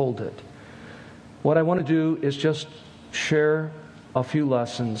hold it. What I want to do is just share a few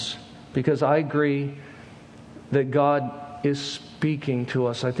lessons, because I agree that God is speaking to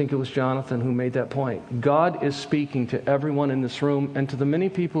us. I think it was Jonathan who made that point. God is speaking to everyone in this room and to the many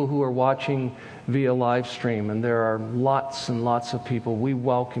people who are watching via live stream. And there are lots and lots of people. We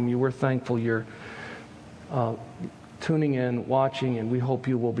welcome you. We're thankful you're tuning in, watching, and we hope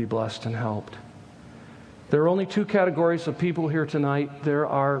you will be blessed and helped. There are only two categories of people here tonight. There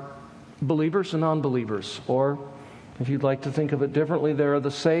are believers and unbelievers, or if you'd like to think of it differently, there are the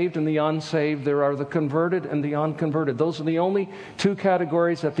saved and the unsaved. There are the converted and the unconverted. Those are the only two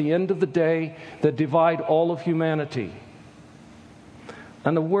categories at the end of the day that divide all of humanity.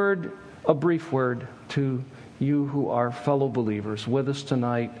 And a brief word to you who are fellow believers with us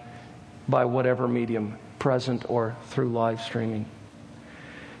tonight by whatever medium, present or through live streaming.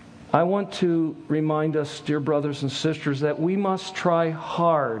 I want to remind us, dear brothers and sisters, that we must try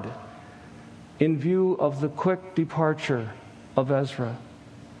hard in view of the quick departure of Ezra,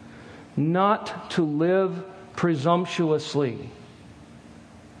 not to live presumptuously.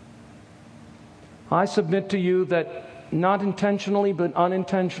 I submit to you that not intentionally but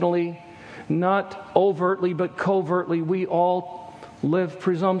unintentionally, not overtly but covertly, we all live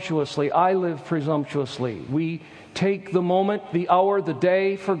presumptuously. I live presumptuously. We take the moment, the hour, the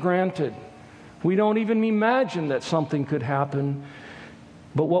day for granted. We don't even imagine that something could happen.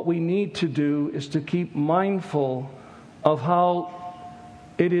 But what we need to do is to keep mindful of how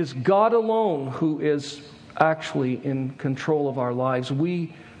it is God alone who is actually in control of our lives.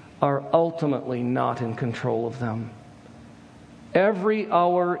 We are ultimately not in control of them. Every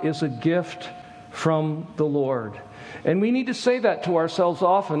hour is a gift from the Lord. And we need to say that to ourselves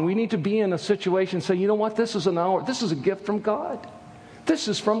often. We need to be in a situation and say, you know what, this is an hour. This is a gift from God. This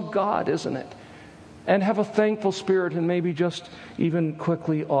is from God, isn't it? And have a thankful spirit, and maybe just even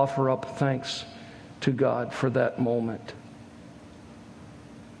quickly offer up thanks to God for that moment.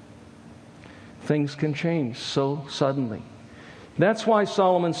 Things can change so suddenly. That's why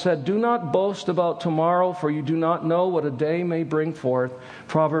Solomon said, do not boast about tomorrow, for you do not know what a day may bring forth.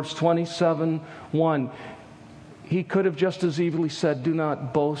 Proverbs 27:1. He could have just as easily said, do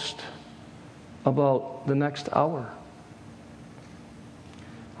not boast about the next hour.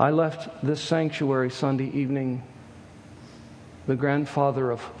 I left this sanctuary Sunday evening the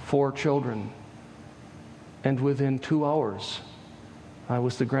grandfather of 4 children, and within 2 hours I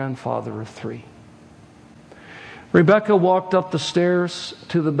was the grandfather of 3. Rebecca walked up the stairs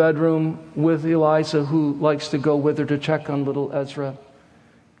to the bedroom with Eliza, who likes to go with her to check on little Ezra.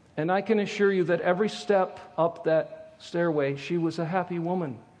 And I can assure you that every step up that stairway, she was a happy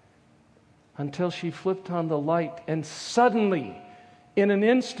woman until she flipped on the light, and suddenly, in an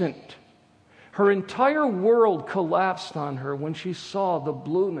instant, Her entire world collapsed on her when she saw the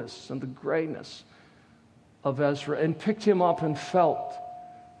blueness and the grayness of Ezra and picked him up and felt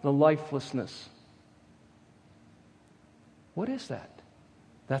the lifelessness. What is that?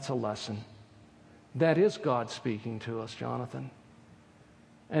 That's a lesson. That is God speaking to us, Jonathan.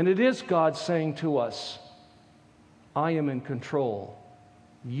 And it is God saying to us, I am in control.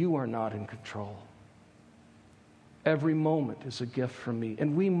 You are not in control. Every moment is a gift from me.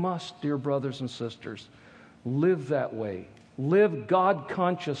 And we must, dear brothers and sisters, live that way. Live God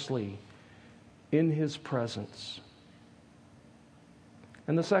consciously in His presence.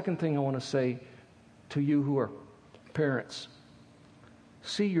 And the second thing I want to say to you who are parents,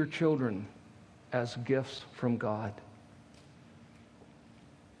 see your children as gifts from God.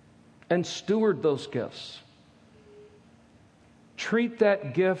 And steward those gifts. Treat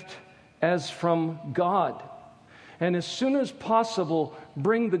that gift as from God. And as soon as possible,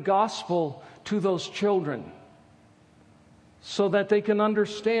 bring the gospel to those children so that they can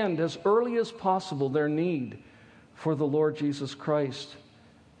understand as early as possible their need for the Lord Jesus Christ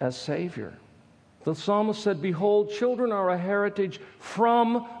as Savior. The psalmist said, behold, children are a heritage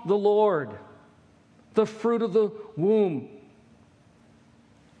from the Lord. The fruit of the womb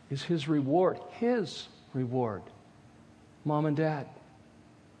is His reward. His reward. Mom and Dad,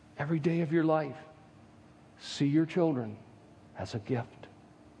 every day of your life, see your children as a gift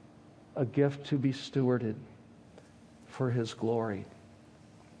to be stewarded for His glory.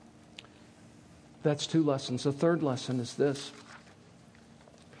 That's 2 lessons. The third lesson is this.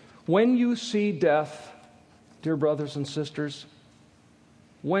 When you see death, dear brothers and sisters,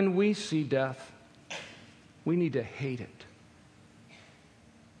 when we see death, we need to hate it.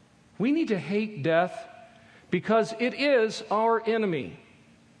 We need to hate death because it is our enemy.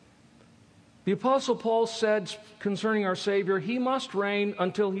 The Apostle Paul said concerning our Savior, He must reign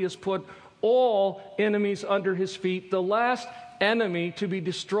until He has put all enemies under His feet. The last enemy to be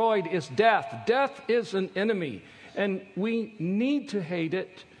destroyed is death. Death is an enemy, and we need to hate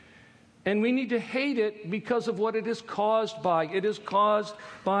it. And we need to hate it because of what it is caused by. It is caused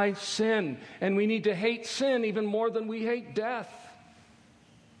by sin. And we need to hate sin even more than we hate death.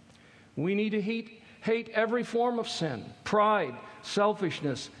 We need to hate every form of sin. Pride,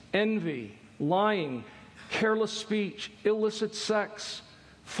 selfishness, envy, lying, careless speech, illicit sex,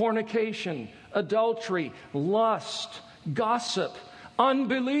 fornication, adultery, lust, gossip,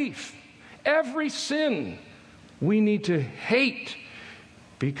 unbelief. Every sin we need to hate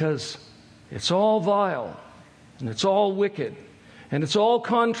because it's all vile, and it's all wicked, and it's all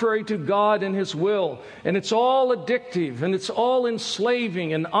contrary to God and His will, and it's all addictive, and it's all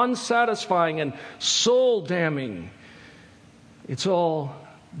enslaving and unsatisfying and soul-damning. It's all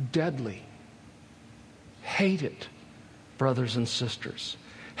deadly. Hate it, brothers and sisters.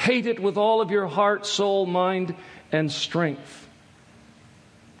 Hate it with all of your heart, soul, mind, and strength.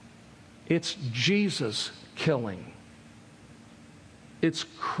 It's Jesus killing. It's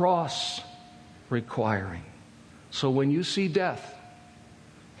cross requiring. So when you see death,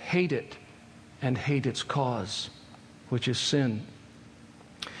 hate it and hate its cause, which is sin.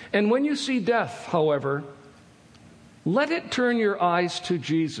 And when you see death, however, let it turn your eyes to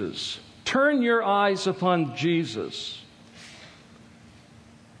Jesus. Turn your eyes upon Jesus.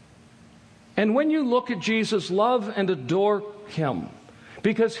 And when you look at Jesus, love and adore Him,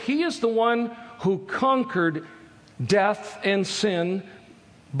 because He is the one who conquered death and sin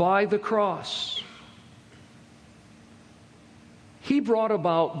by the cross. He brought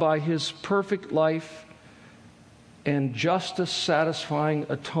about by His perfect life and justice-satisfying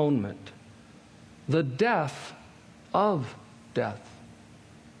atonement the death of death.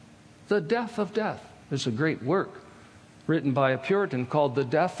 The death of death. There's a great work written by a Puritan called The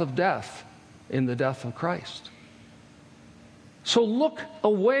Death of Death in the Death of Christ. So look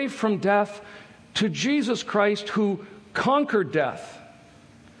away from death to Jesus Christ who conquered death.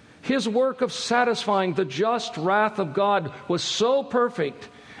 His work of satisfying the just wrath of God was so perfect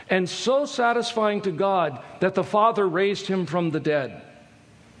and so satisfying to God that the Father raised Him from the dead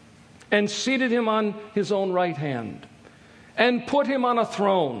and seated Him on His own right hand and put Him on a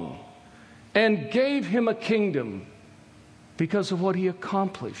throne and gave Him a kingdom because of what He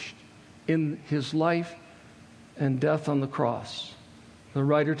accomplished in His life and death on the cross. The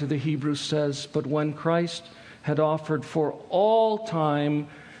writer to the Hebrews says, but when Christ had offered for all time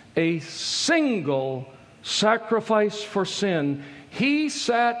a single sacrifice for sin, He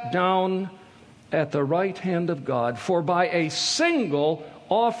sat down at the right hand of God, for by a single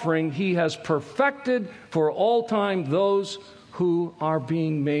offering He has perfected for all time those who are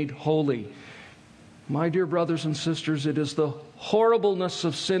being made holy. My dear brothers and sisters, it is the horribleness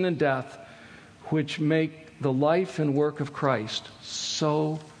of sin and death which make the life and work of Christ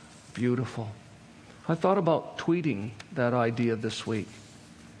so beautiful. I thought about tweeting that idea this week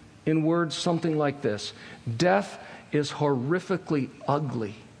in words something like this: death is horrifically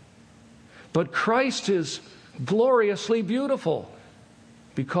ugly, but Christ is gloriously beautiful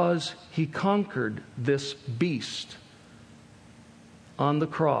because he conquered this beast on the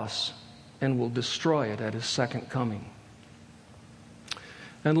cross and will destroy it at his second coming.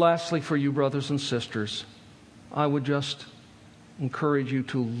 And lastly, for you brothers and sisters, I would just encourage you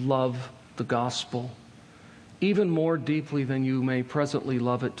to love the gospel even more deeply than you may presently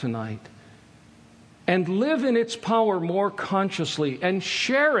love it tonight, and live in its power more consciously, and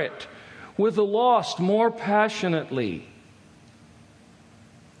share it with the lost more passionately.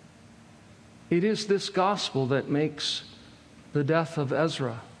 It is this gospel that makes the death of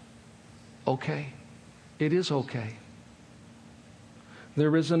Ezra okay. It is okay.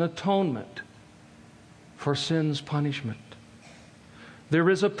 There is an atonement for sin's punishment. There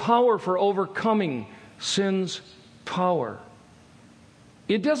is a power for overcoming sin's power.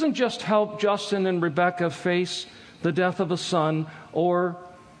 It doesn't just help Justin and Rebecca face the death of a son, or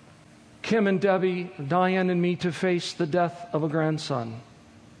Kim and Debbie, Diane and me to face the death of a grandson,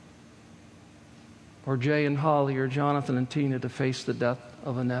 or Jay and Holly, or Jonathan and Tina to face the death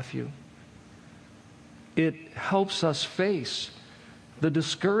of a nephew. It helps us face the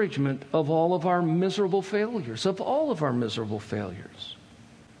discouragement of all of our miserable failures,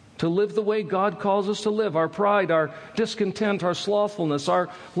 to live the way God calls us to live, our pride, our discontent, our slothfulness, our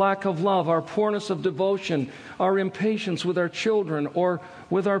lack of love, our poorness of devotion, our impatience with our children or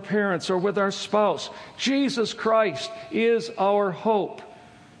with our parents or with our spouse. Jesus Christ is our hope.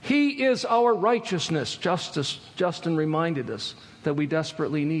 He is our righteousness. Justin reminded us that we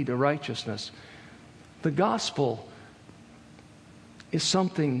desperately need a righteousness. The gospel is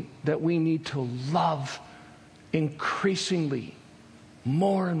something that we need to love increasingly,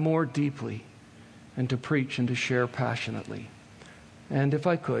 more and more deeply, and to preach and to share passionately. And if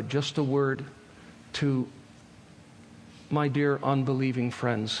I could, just a word to my dear unbelieving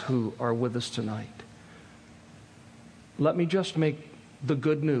friends who are with us tonight. Let me just make the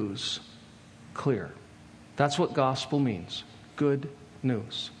good news clear. That's what gospel means. Good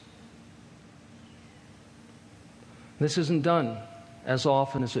news. This isn't done as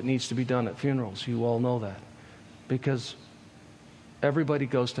often as it needs to be done at funerals. You all know that. Because everybody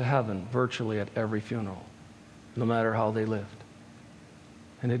goes to heaven virtually at every funeral, no matter how they lived.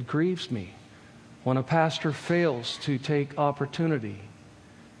 And it grieves me when a pastor fails to take opportunity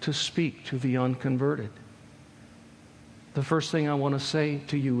to speak to the unconverted. The first thing I want to say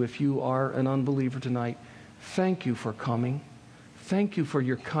to you, if you are an unbeliever tonight, thank you for coming. Thank you for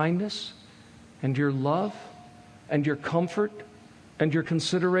your kindness and your love and your comfort and your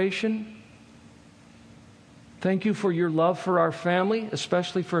consideration. Thank you for your love for our family,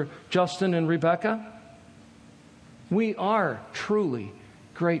 especially for Justin and Rebecca. We are truly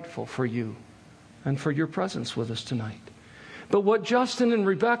grateful for you and for your presence with us tonight. But what Justin and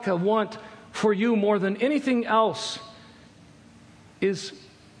Rebecca want for you more than anything else is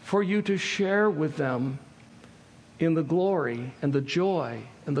for you to share with them in the glory and the joy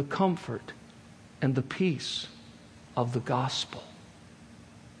and the comfort and the peace of the gospel.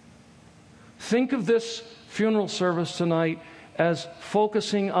 Think of this funeral service tonight as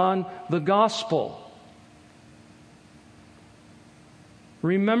focusing on the gospel.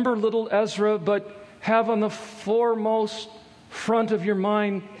 Remember little Ezra, but have on the foremost front of your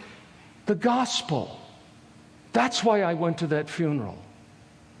mind the gospel. That's why I went to that funeral.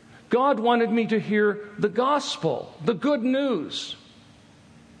 God wanted me to hear the gospel, the good news.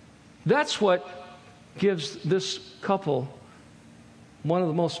 That's what gives this couple one of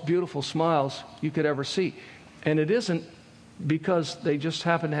the most beautiful smiles you could ever see. And it isn't because they just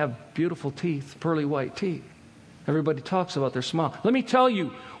happen to have beautiful teeth, pearly white teeth. Everybody talks about their smile. Let me tell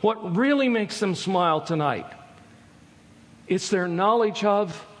you what really makes them smile tonight. It's their knowledge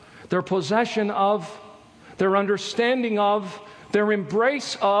of, their possession of, their understanding of, their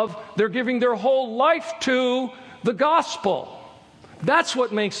embrace of, their giving their whole life to the gospel. That's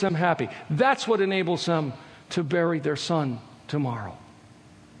what makes them happy. That's what enables them to bury their son tomorrow.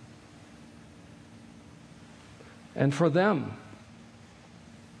 And for them,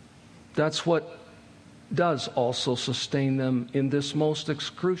 that's what does also sustain them in this most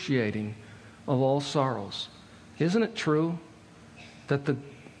excruciating of all sorrows. Isn't it true that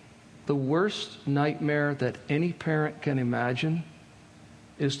the worst nightmare that any parent can imagine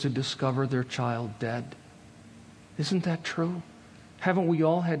is to discover their child dead? Isn't that true? Haven't we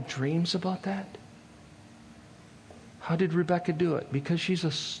all had dreams about that? How did Rebecca do it? Because she's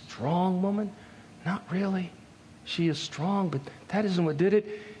a strong woman? Not really. She is strong, but that isn't what did it.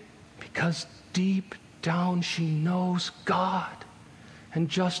 Because deep down she knows God. And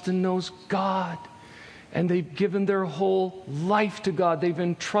Justin knows God. And they've given their whole life to God. They've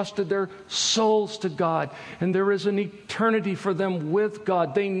entrusted their souls to God. And there is an eternity for them with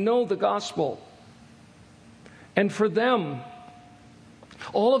God. They know the gospel. And for them,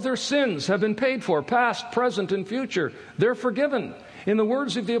 all of their sins have been paid for, past, present, and future. They're forgiven. In the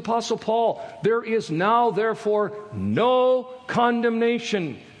words of the Apostle Paul, there is now, therefore, no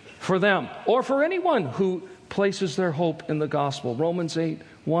condemnation for them or for anyone who places their hope in the gospel. Romans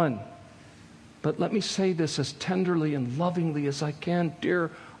 8:1. But let me say this as tenderly and lovingly as I can,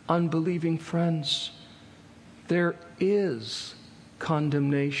 dear unbelieving friends. There is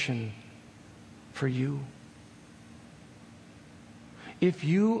condemnation for you. If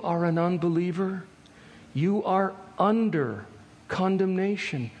you are an unbeliever, you are under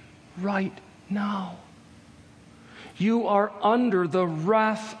condemnation right now. You are under the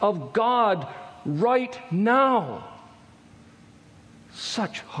wrath of God right now.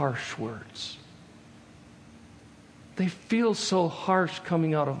 Such harsh words. They feel so harsh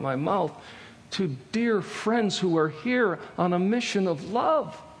coming out of my mouth to dear friends who are here on a mission of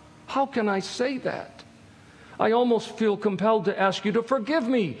love. How can I say that? I almost feel compelled to ask you to forgive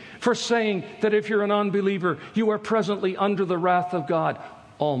me for saying that if you're an unbeliever, you are presently under the wrath of God.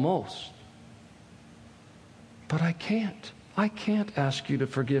 Almost. But I can't. I can't ask you to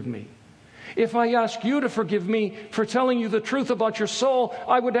forgive me. If I ask you to forgive me for telling you the truth about your soul,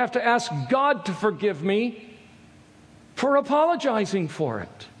 I would have to ask God to forgive me for apologizing for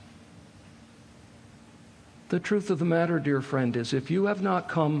it. The truth of the matter, dear friend, is if you have not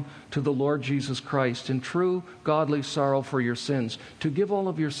come to the Lord Jesus Christ in true godly sorrow for your sins, to give all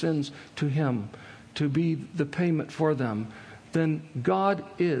of your sins to Him, to be the payment for them, then God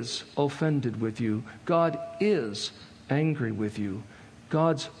is offended with you. God is angry with you.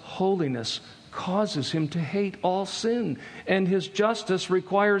 God's holiness causes Him to hate all sin, and His justice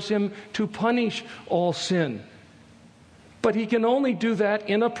requires Him to punish all sin. But He can only do that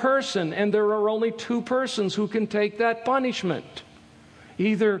in a person, and there are only two persons who can take that punishment.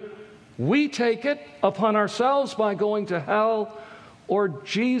 Either we take it upon ourselves by going to hell, or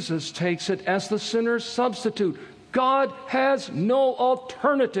Jesus takes it as the sinner's substitute. God has no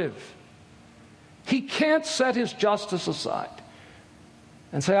alternative. He can't set His justice aside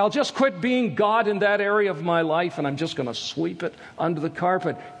and say, I'll just quit being God in that area of my life and I'm just going to sweep it under the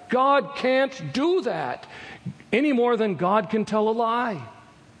carpet. God can't do that any more than God can tell a lie.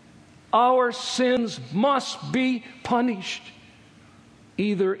 Our sins must be punished,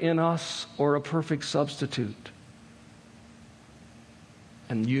 either in us or a perfect substitute.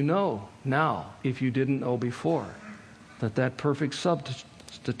 And you know now, if you didn't know before, that perfect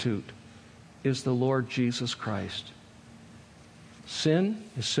substitute is the Lord Jesus Christ. Sin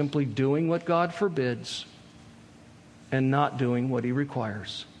is simply doing what God forbids and not doing what He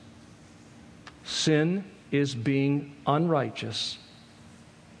requires. Sin is being unrighteous,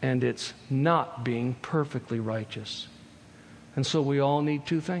 and it's not being perfectly righteous. And so we all need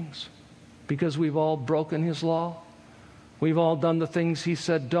two things, because we've all broken His law. We've all done the things He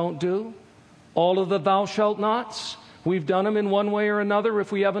said don't do. All of the thou shalt nots. We've done them in one way or another.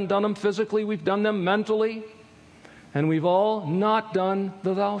 If we haven't done them physically, we've done them mentally. And we've all not done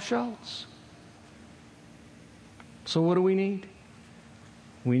the thou shalts. So what do we need?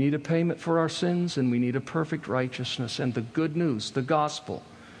 We need a payment for our sins, and we need a perfect righteousness. And the good news, the gospel,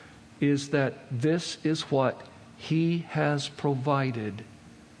 is that this is what He has provided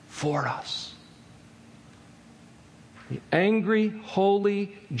for us. The angry,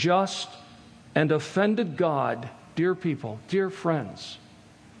 holy, just, and offended God, dear people, dear friends,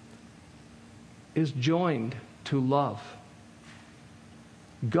 is joined to love.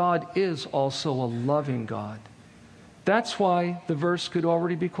 God is also a loving God. That's why the verse could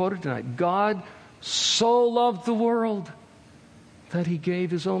already be quoted tonight. God so loved the world that He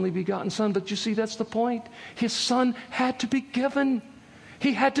gave His only begotten Son. But you see, that's the point. His Son had to be given.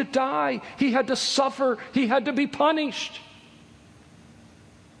 He had to die. He had to suffer. He had to be punished.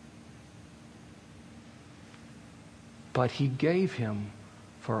 But He gave Him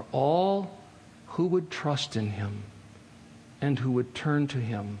for all who would trust in Him and who would turn to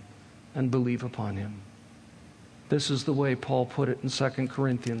Him and believe upon Him. This is the way Paul put it in 2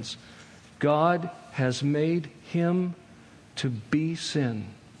 Corinthians. God has made Him to be sin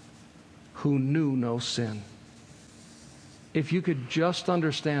who knew no sin. If you could just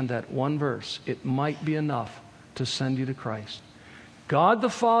understand that one verse, it might be enough to send you to Christ. God the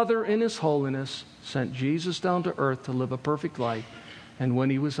Father in His holiness sent Jesus down to earth to live a perfect life, And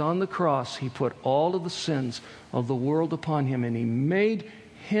when he was on the cross, he put all of the sins of the world upon him, and he made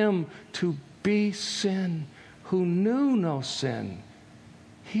him to be sin who knew no sin.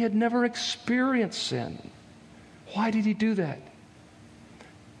 He had never experienced sin. Why did he do that?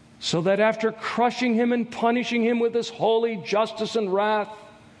 So that after crushing him and punishing him with his holy justice and wrath,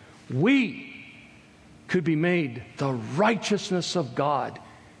 we could be made the righteousness of God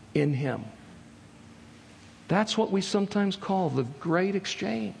in him. That's what we sometimes call the great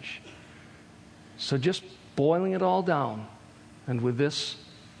exchange. So just boiling it all down, and with this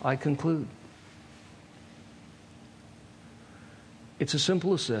I conclude. It's as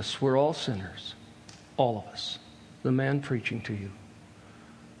simple as this. We're all sinners. All of us. The man preaching to you.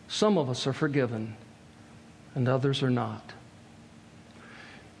 Some of us are forgiven, and others are not.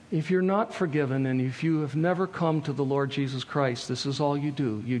 If you're not forgiven, and if you have never come to the Lord Jesus Christ, this is all you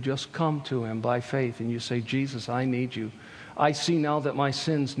do. You just come to him by faith, and you say, Jesus, I need you. I see now that my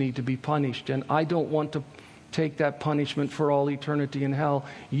sins need to be punished, and I don't want to take that punishment for all eternity in hell.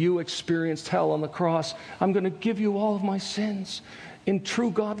 You experienced hell on the cross. I'm going to give you all of my sins. In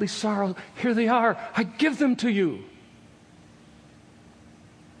true godly sorrow, here they are. I give them to you.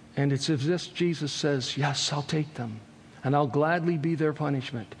 And it's as if Jesus says, yes, I'll take them. And I'll gladly be their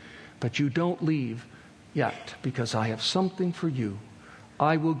punishment. But you don't leave yet, because I have something for you.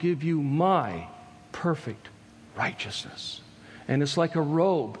 I will give you my perfect righteousness. And it's like a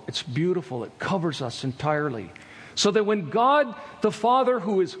robe. It's beautiful. It covers us entirely. So that when God the Father,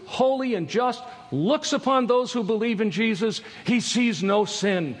 who is holy and just, looks upon those who believe in Jesus, he sees no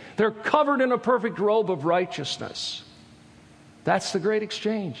sin. They're covered in a perfect robe of righteousness. That's the great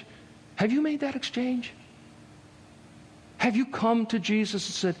exchange. Have you made that exchange? Have you come to Jesus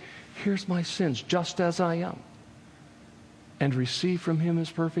and said, here's my sins, just as I am, and receive from him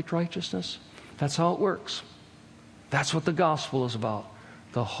his perfect righteousness? That's how it works. That's what the gospel is about.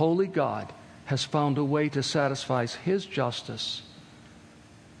 The holy God has found a way to satisfy his justice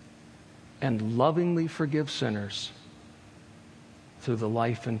and lovingly forgive sinners through the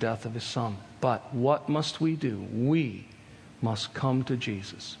life and death of his Son. But what must we do? We must come to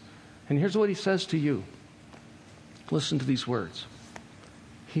Jesus. And here's what he says to you. Listen to these words.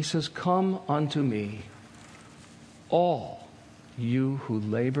 He says, come unto me, all you who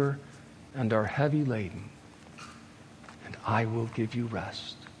labor and are heavy laden, and I will give you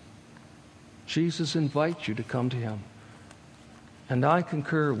rest. Jesus invites you to come to him. And I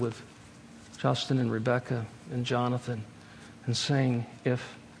concur with Justin and Rebecca and Jonathan in saying,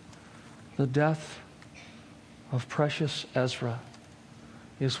 if the death of precious Ezra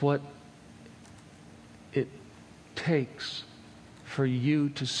is what it takes for you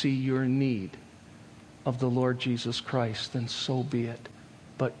to see your need of the Lord Jesus Christ, then so be it.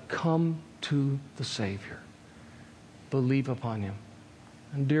 But come to the Savior. Believe upon him.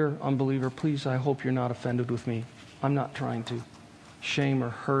 And dear unbeliever, please, I hope you're not offended with me. I'm not trying to shame or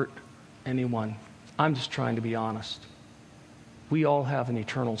hurt anyone. I'm just trying to be honest. We all have an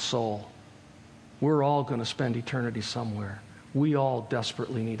eternal soul. We're all going to spend eternity somewhere. We all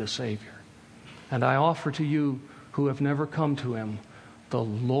desperately need a Savior. And I offer to you who have never come to him, the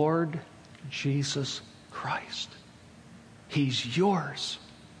Lord Jesus Christ. He's yours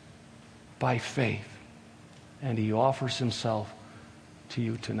by faith. And he offers himself to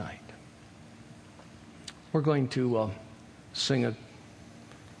you tonight. We're going to sing a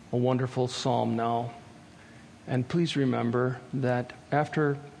wonderful psalm now. And please remember that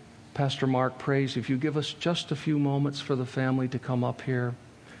after Pastor Mark prays, if you give us just a few moments for the family to come up here,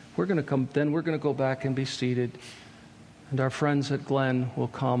 we're going to go back and be seated. And our friends at Glen will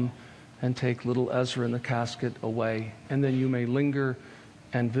come and take little Ezra in the casket away. And then you may linger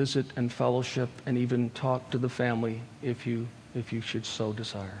and visit and fellowship and even talk to the family if you should so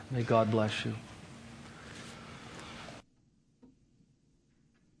desire. May God bless you.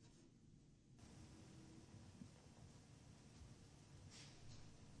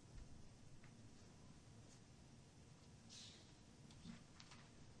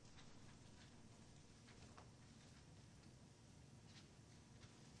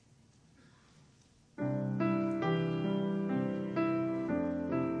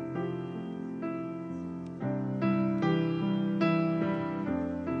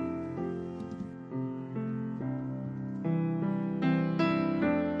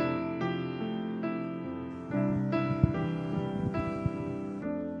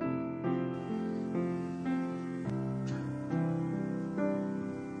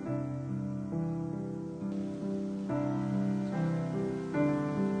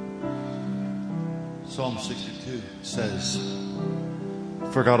 Psalm 62 says,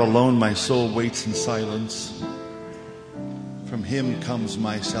 "For God alone my soul waits in silence. From him comes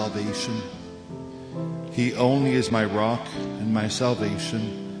my salvation. He only is my rock and my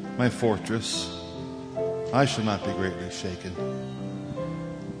salvation, my fortress. I shall not be greatly shaken.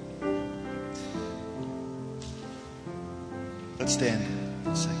 Let's stand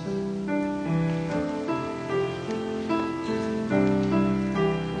and sing.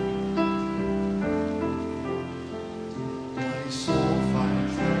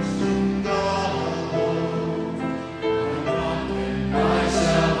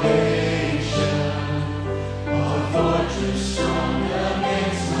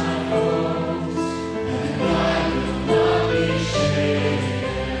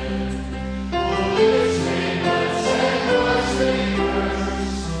 Shaken.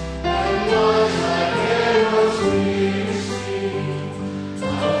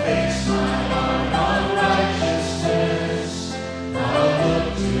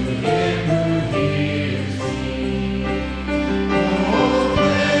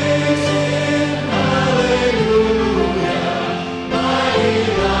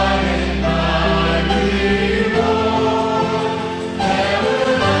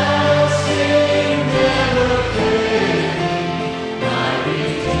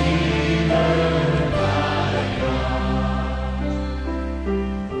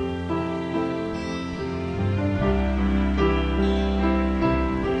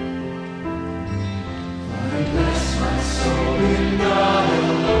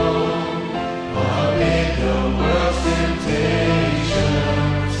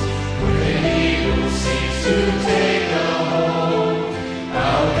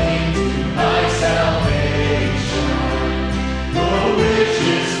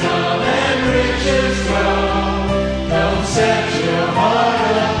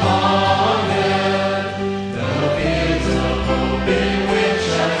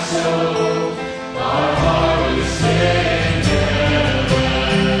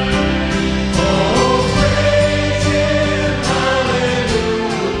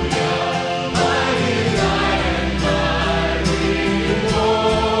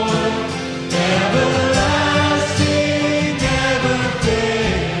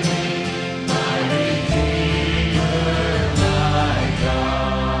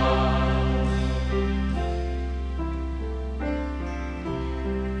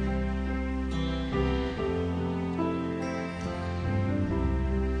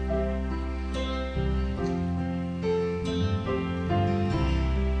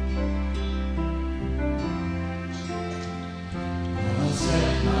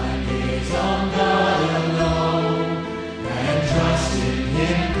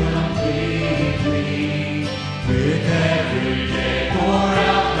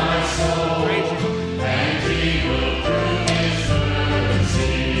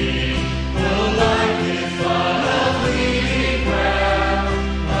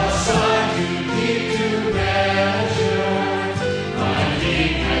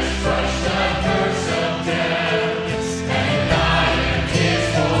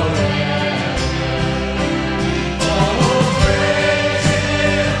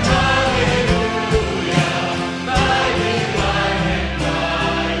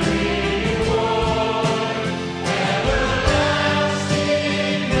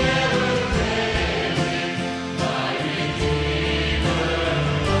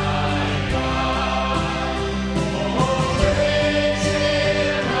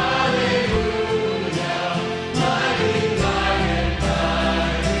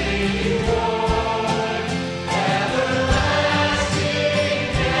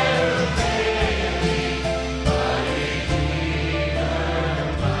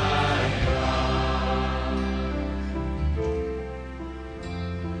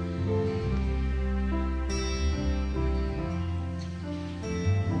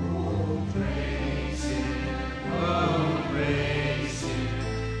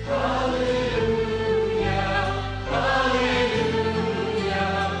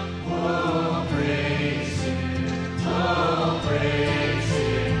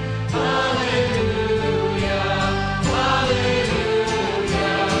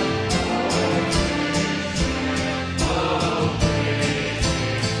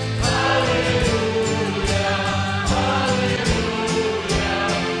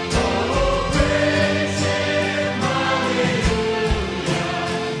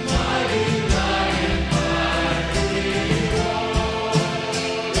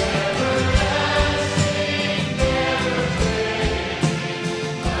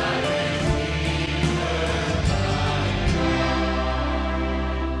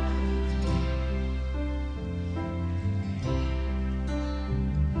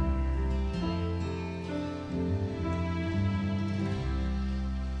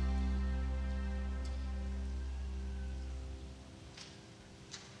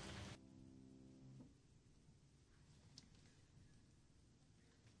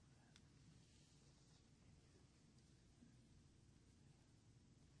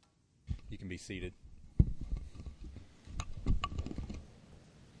 You can be seated.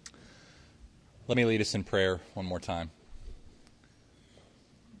 Let me lead us in prayer one more time.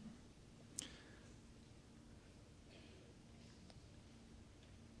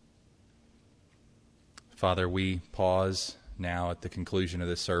 Father, we pause now at the conclusion of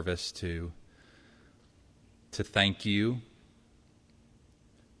this service to thank you.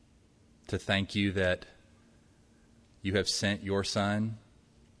 To thank you that you have sent your Son.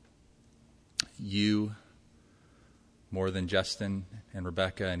 You, more than Justin and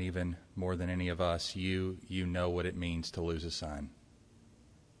Rebecca, and even more than any of us, you know what it means to lose a son.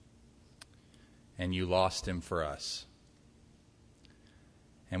 And you lost him for us.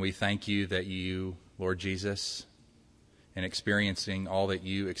 And we thank you that you, Lord Jesus, in experiencing all that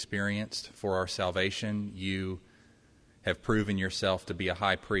you experienced for our salvation, you have proven yourself to be a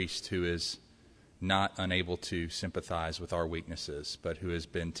high priest who is not unable to sympathize with our weaknesses, but who has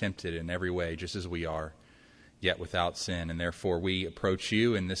been tempted in every way, just as we are, yet without sin. And therefore we approach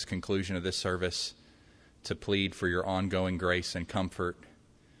you in this conclusion of this service to plead for your ongoing grace and comfort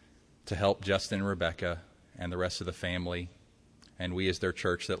to help Justin and Rebecca and the rest of the family, and we as their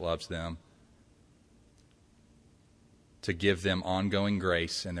church that loves them, to give them ongoing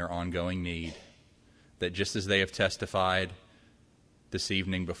grace and their ongoing need, that just as they have testified this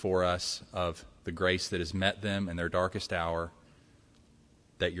evening before us of the grace that has met them in their darkest hour,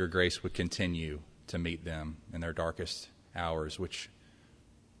 that your grace would continue to meet them in their darkest hours, which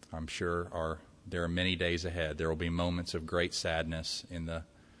I'm sure there are many days ahead. There will be moments of great sadness in the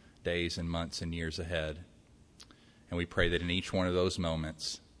days and months and years ahead. And we pray that in each one of those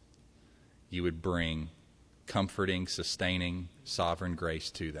moments, you would bring comforting, sustaining, sovereign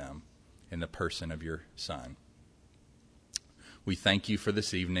grace to them in the person of your Son. We thank you for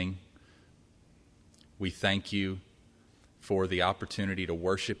this evening. We thank you for the opportunity to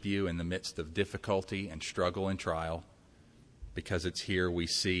worship you in the midst of difficulty and struggle and trial, because it's here we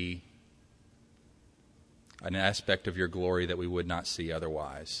see an aspect of your glory that we would not see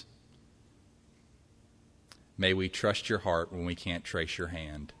otherwise. May we trust your heart when we can't trace your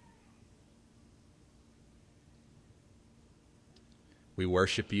hand. We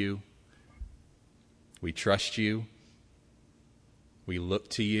worship you. We trust you. We look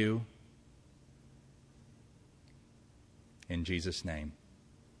to you. In Jesus' name,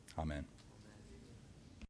 amen.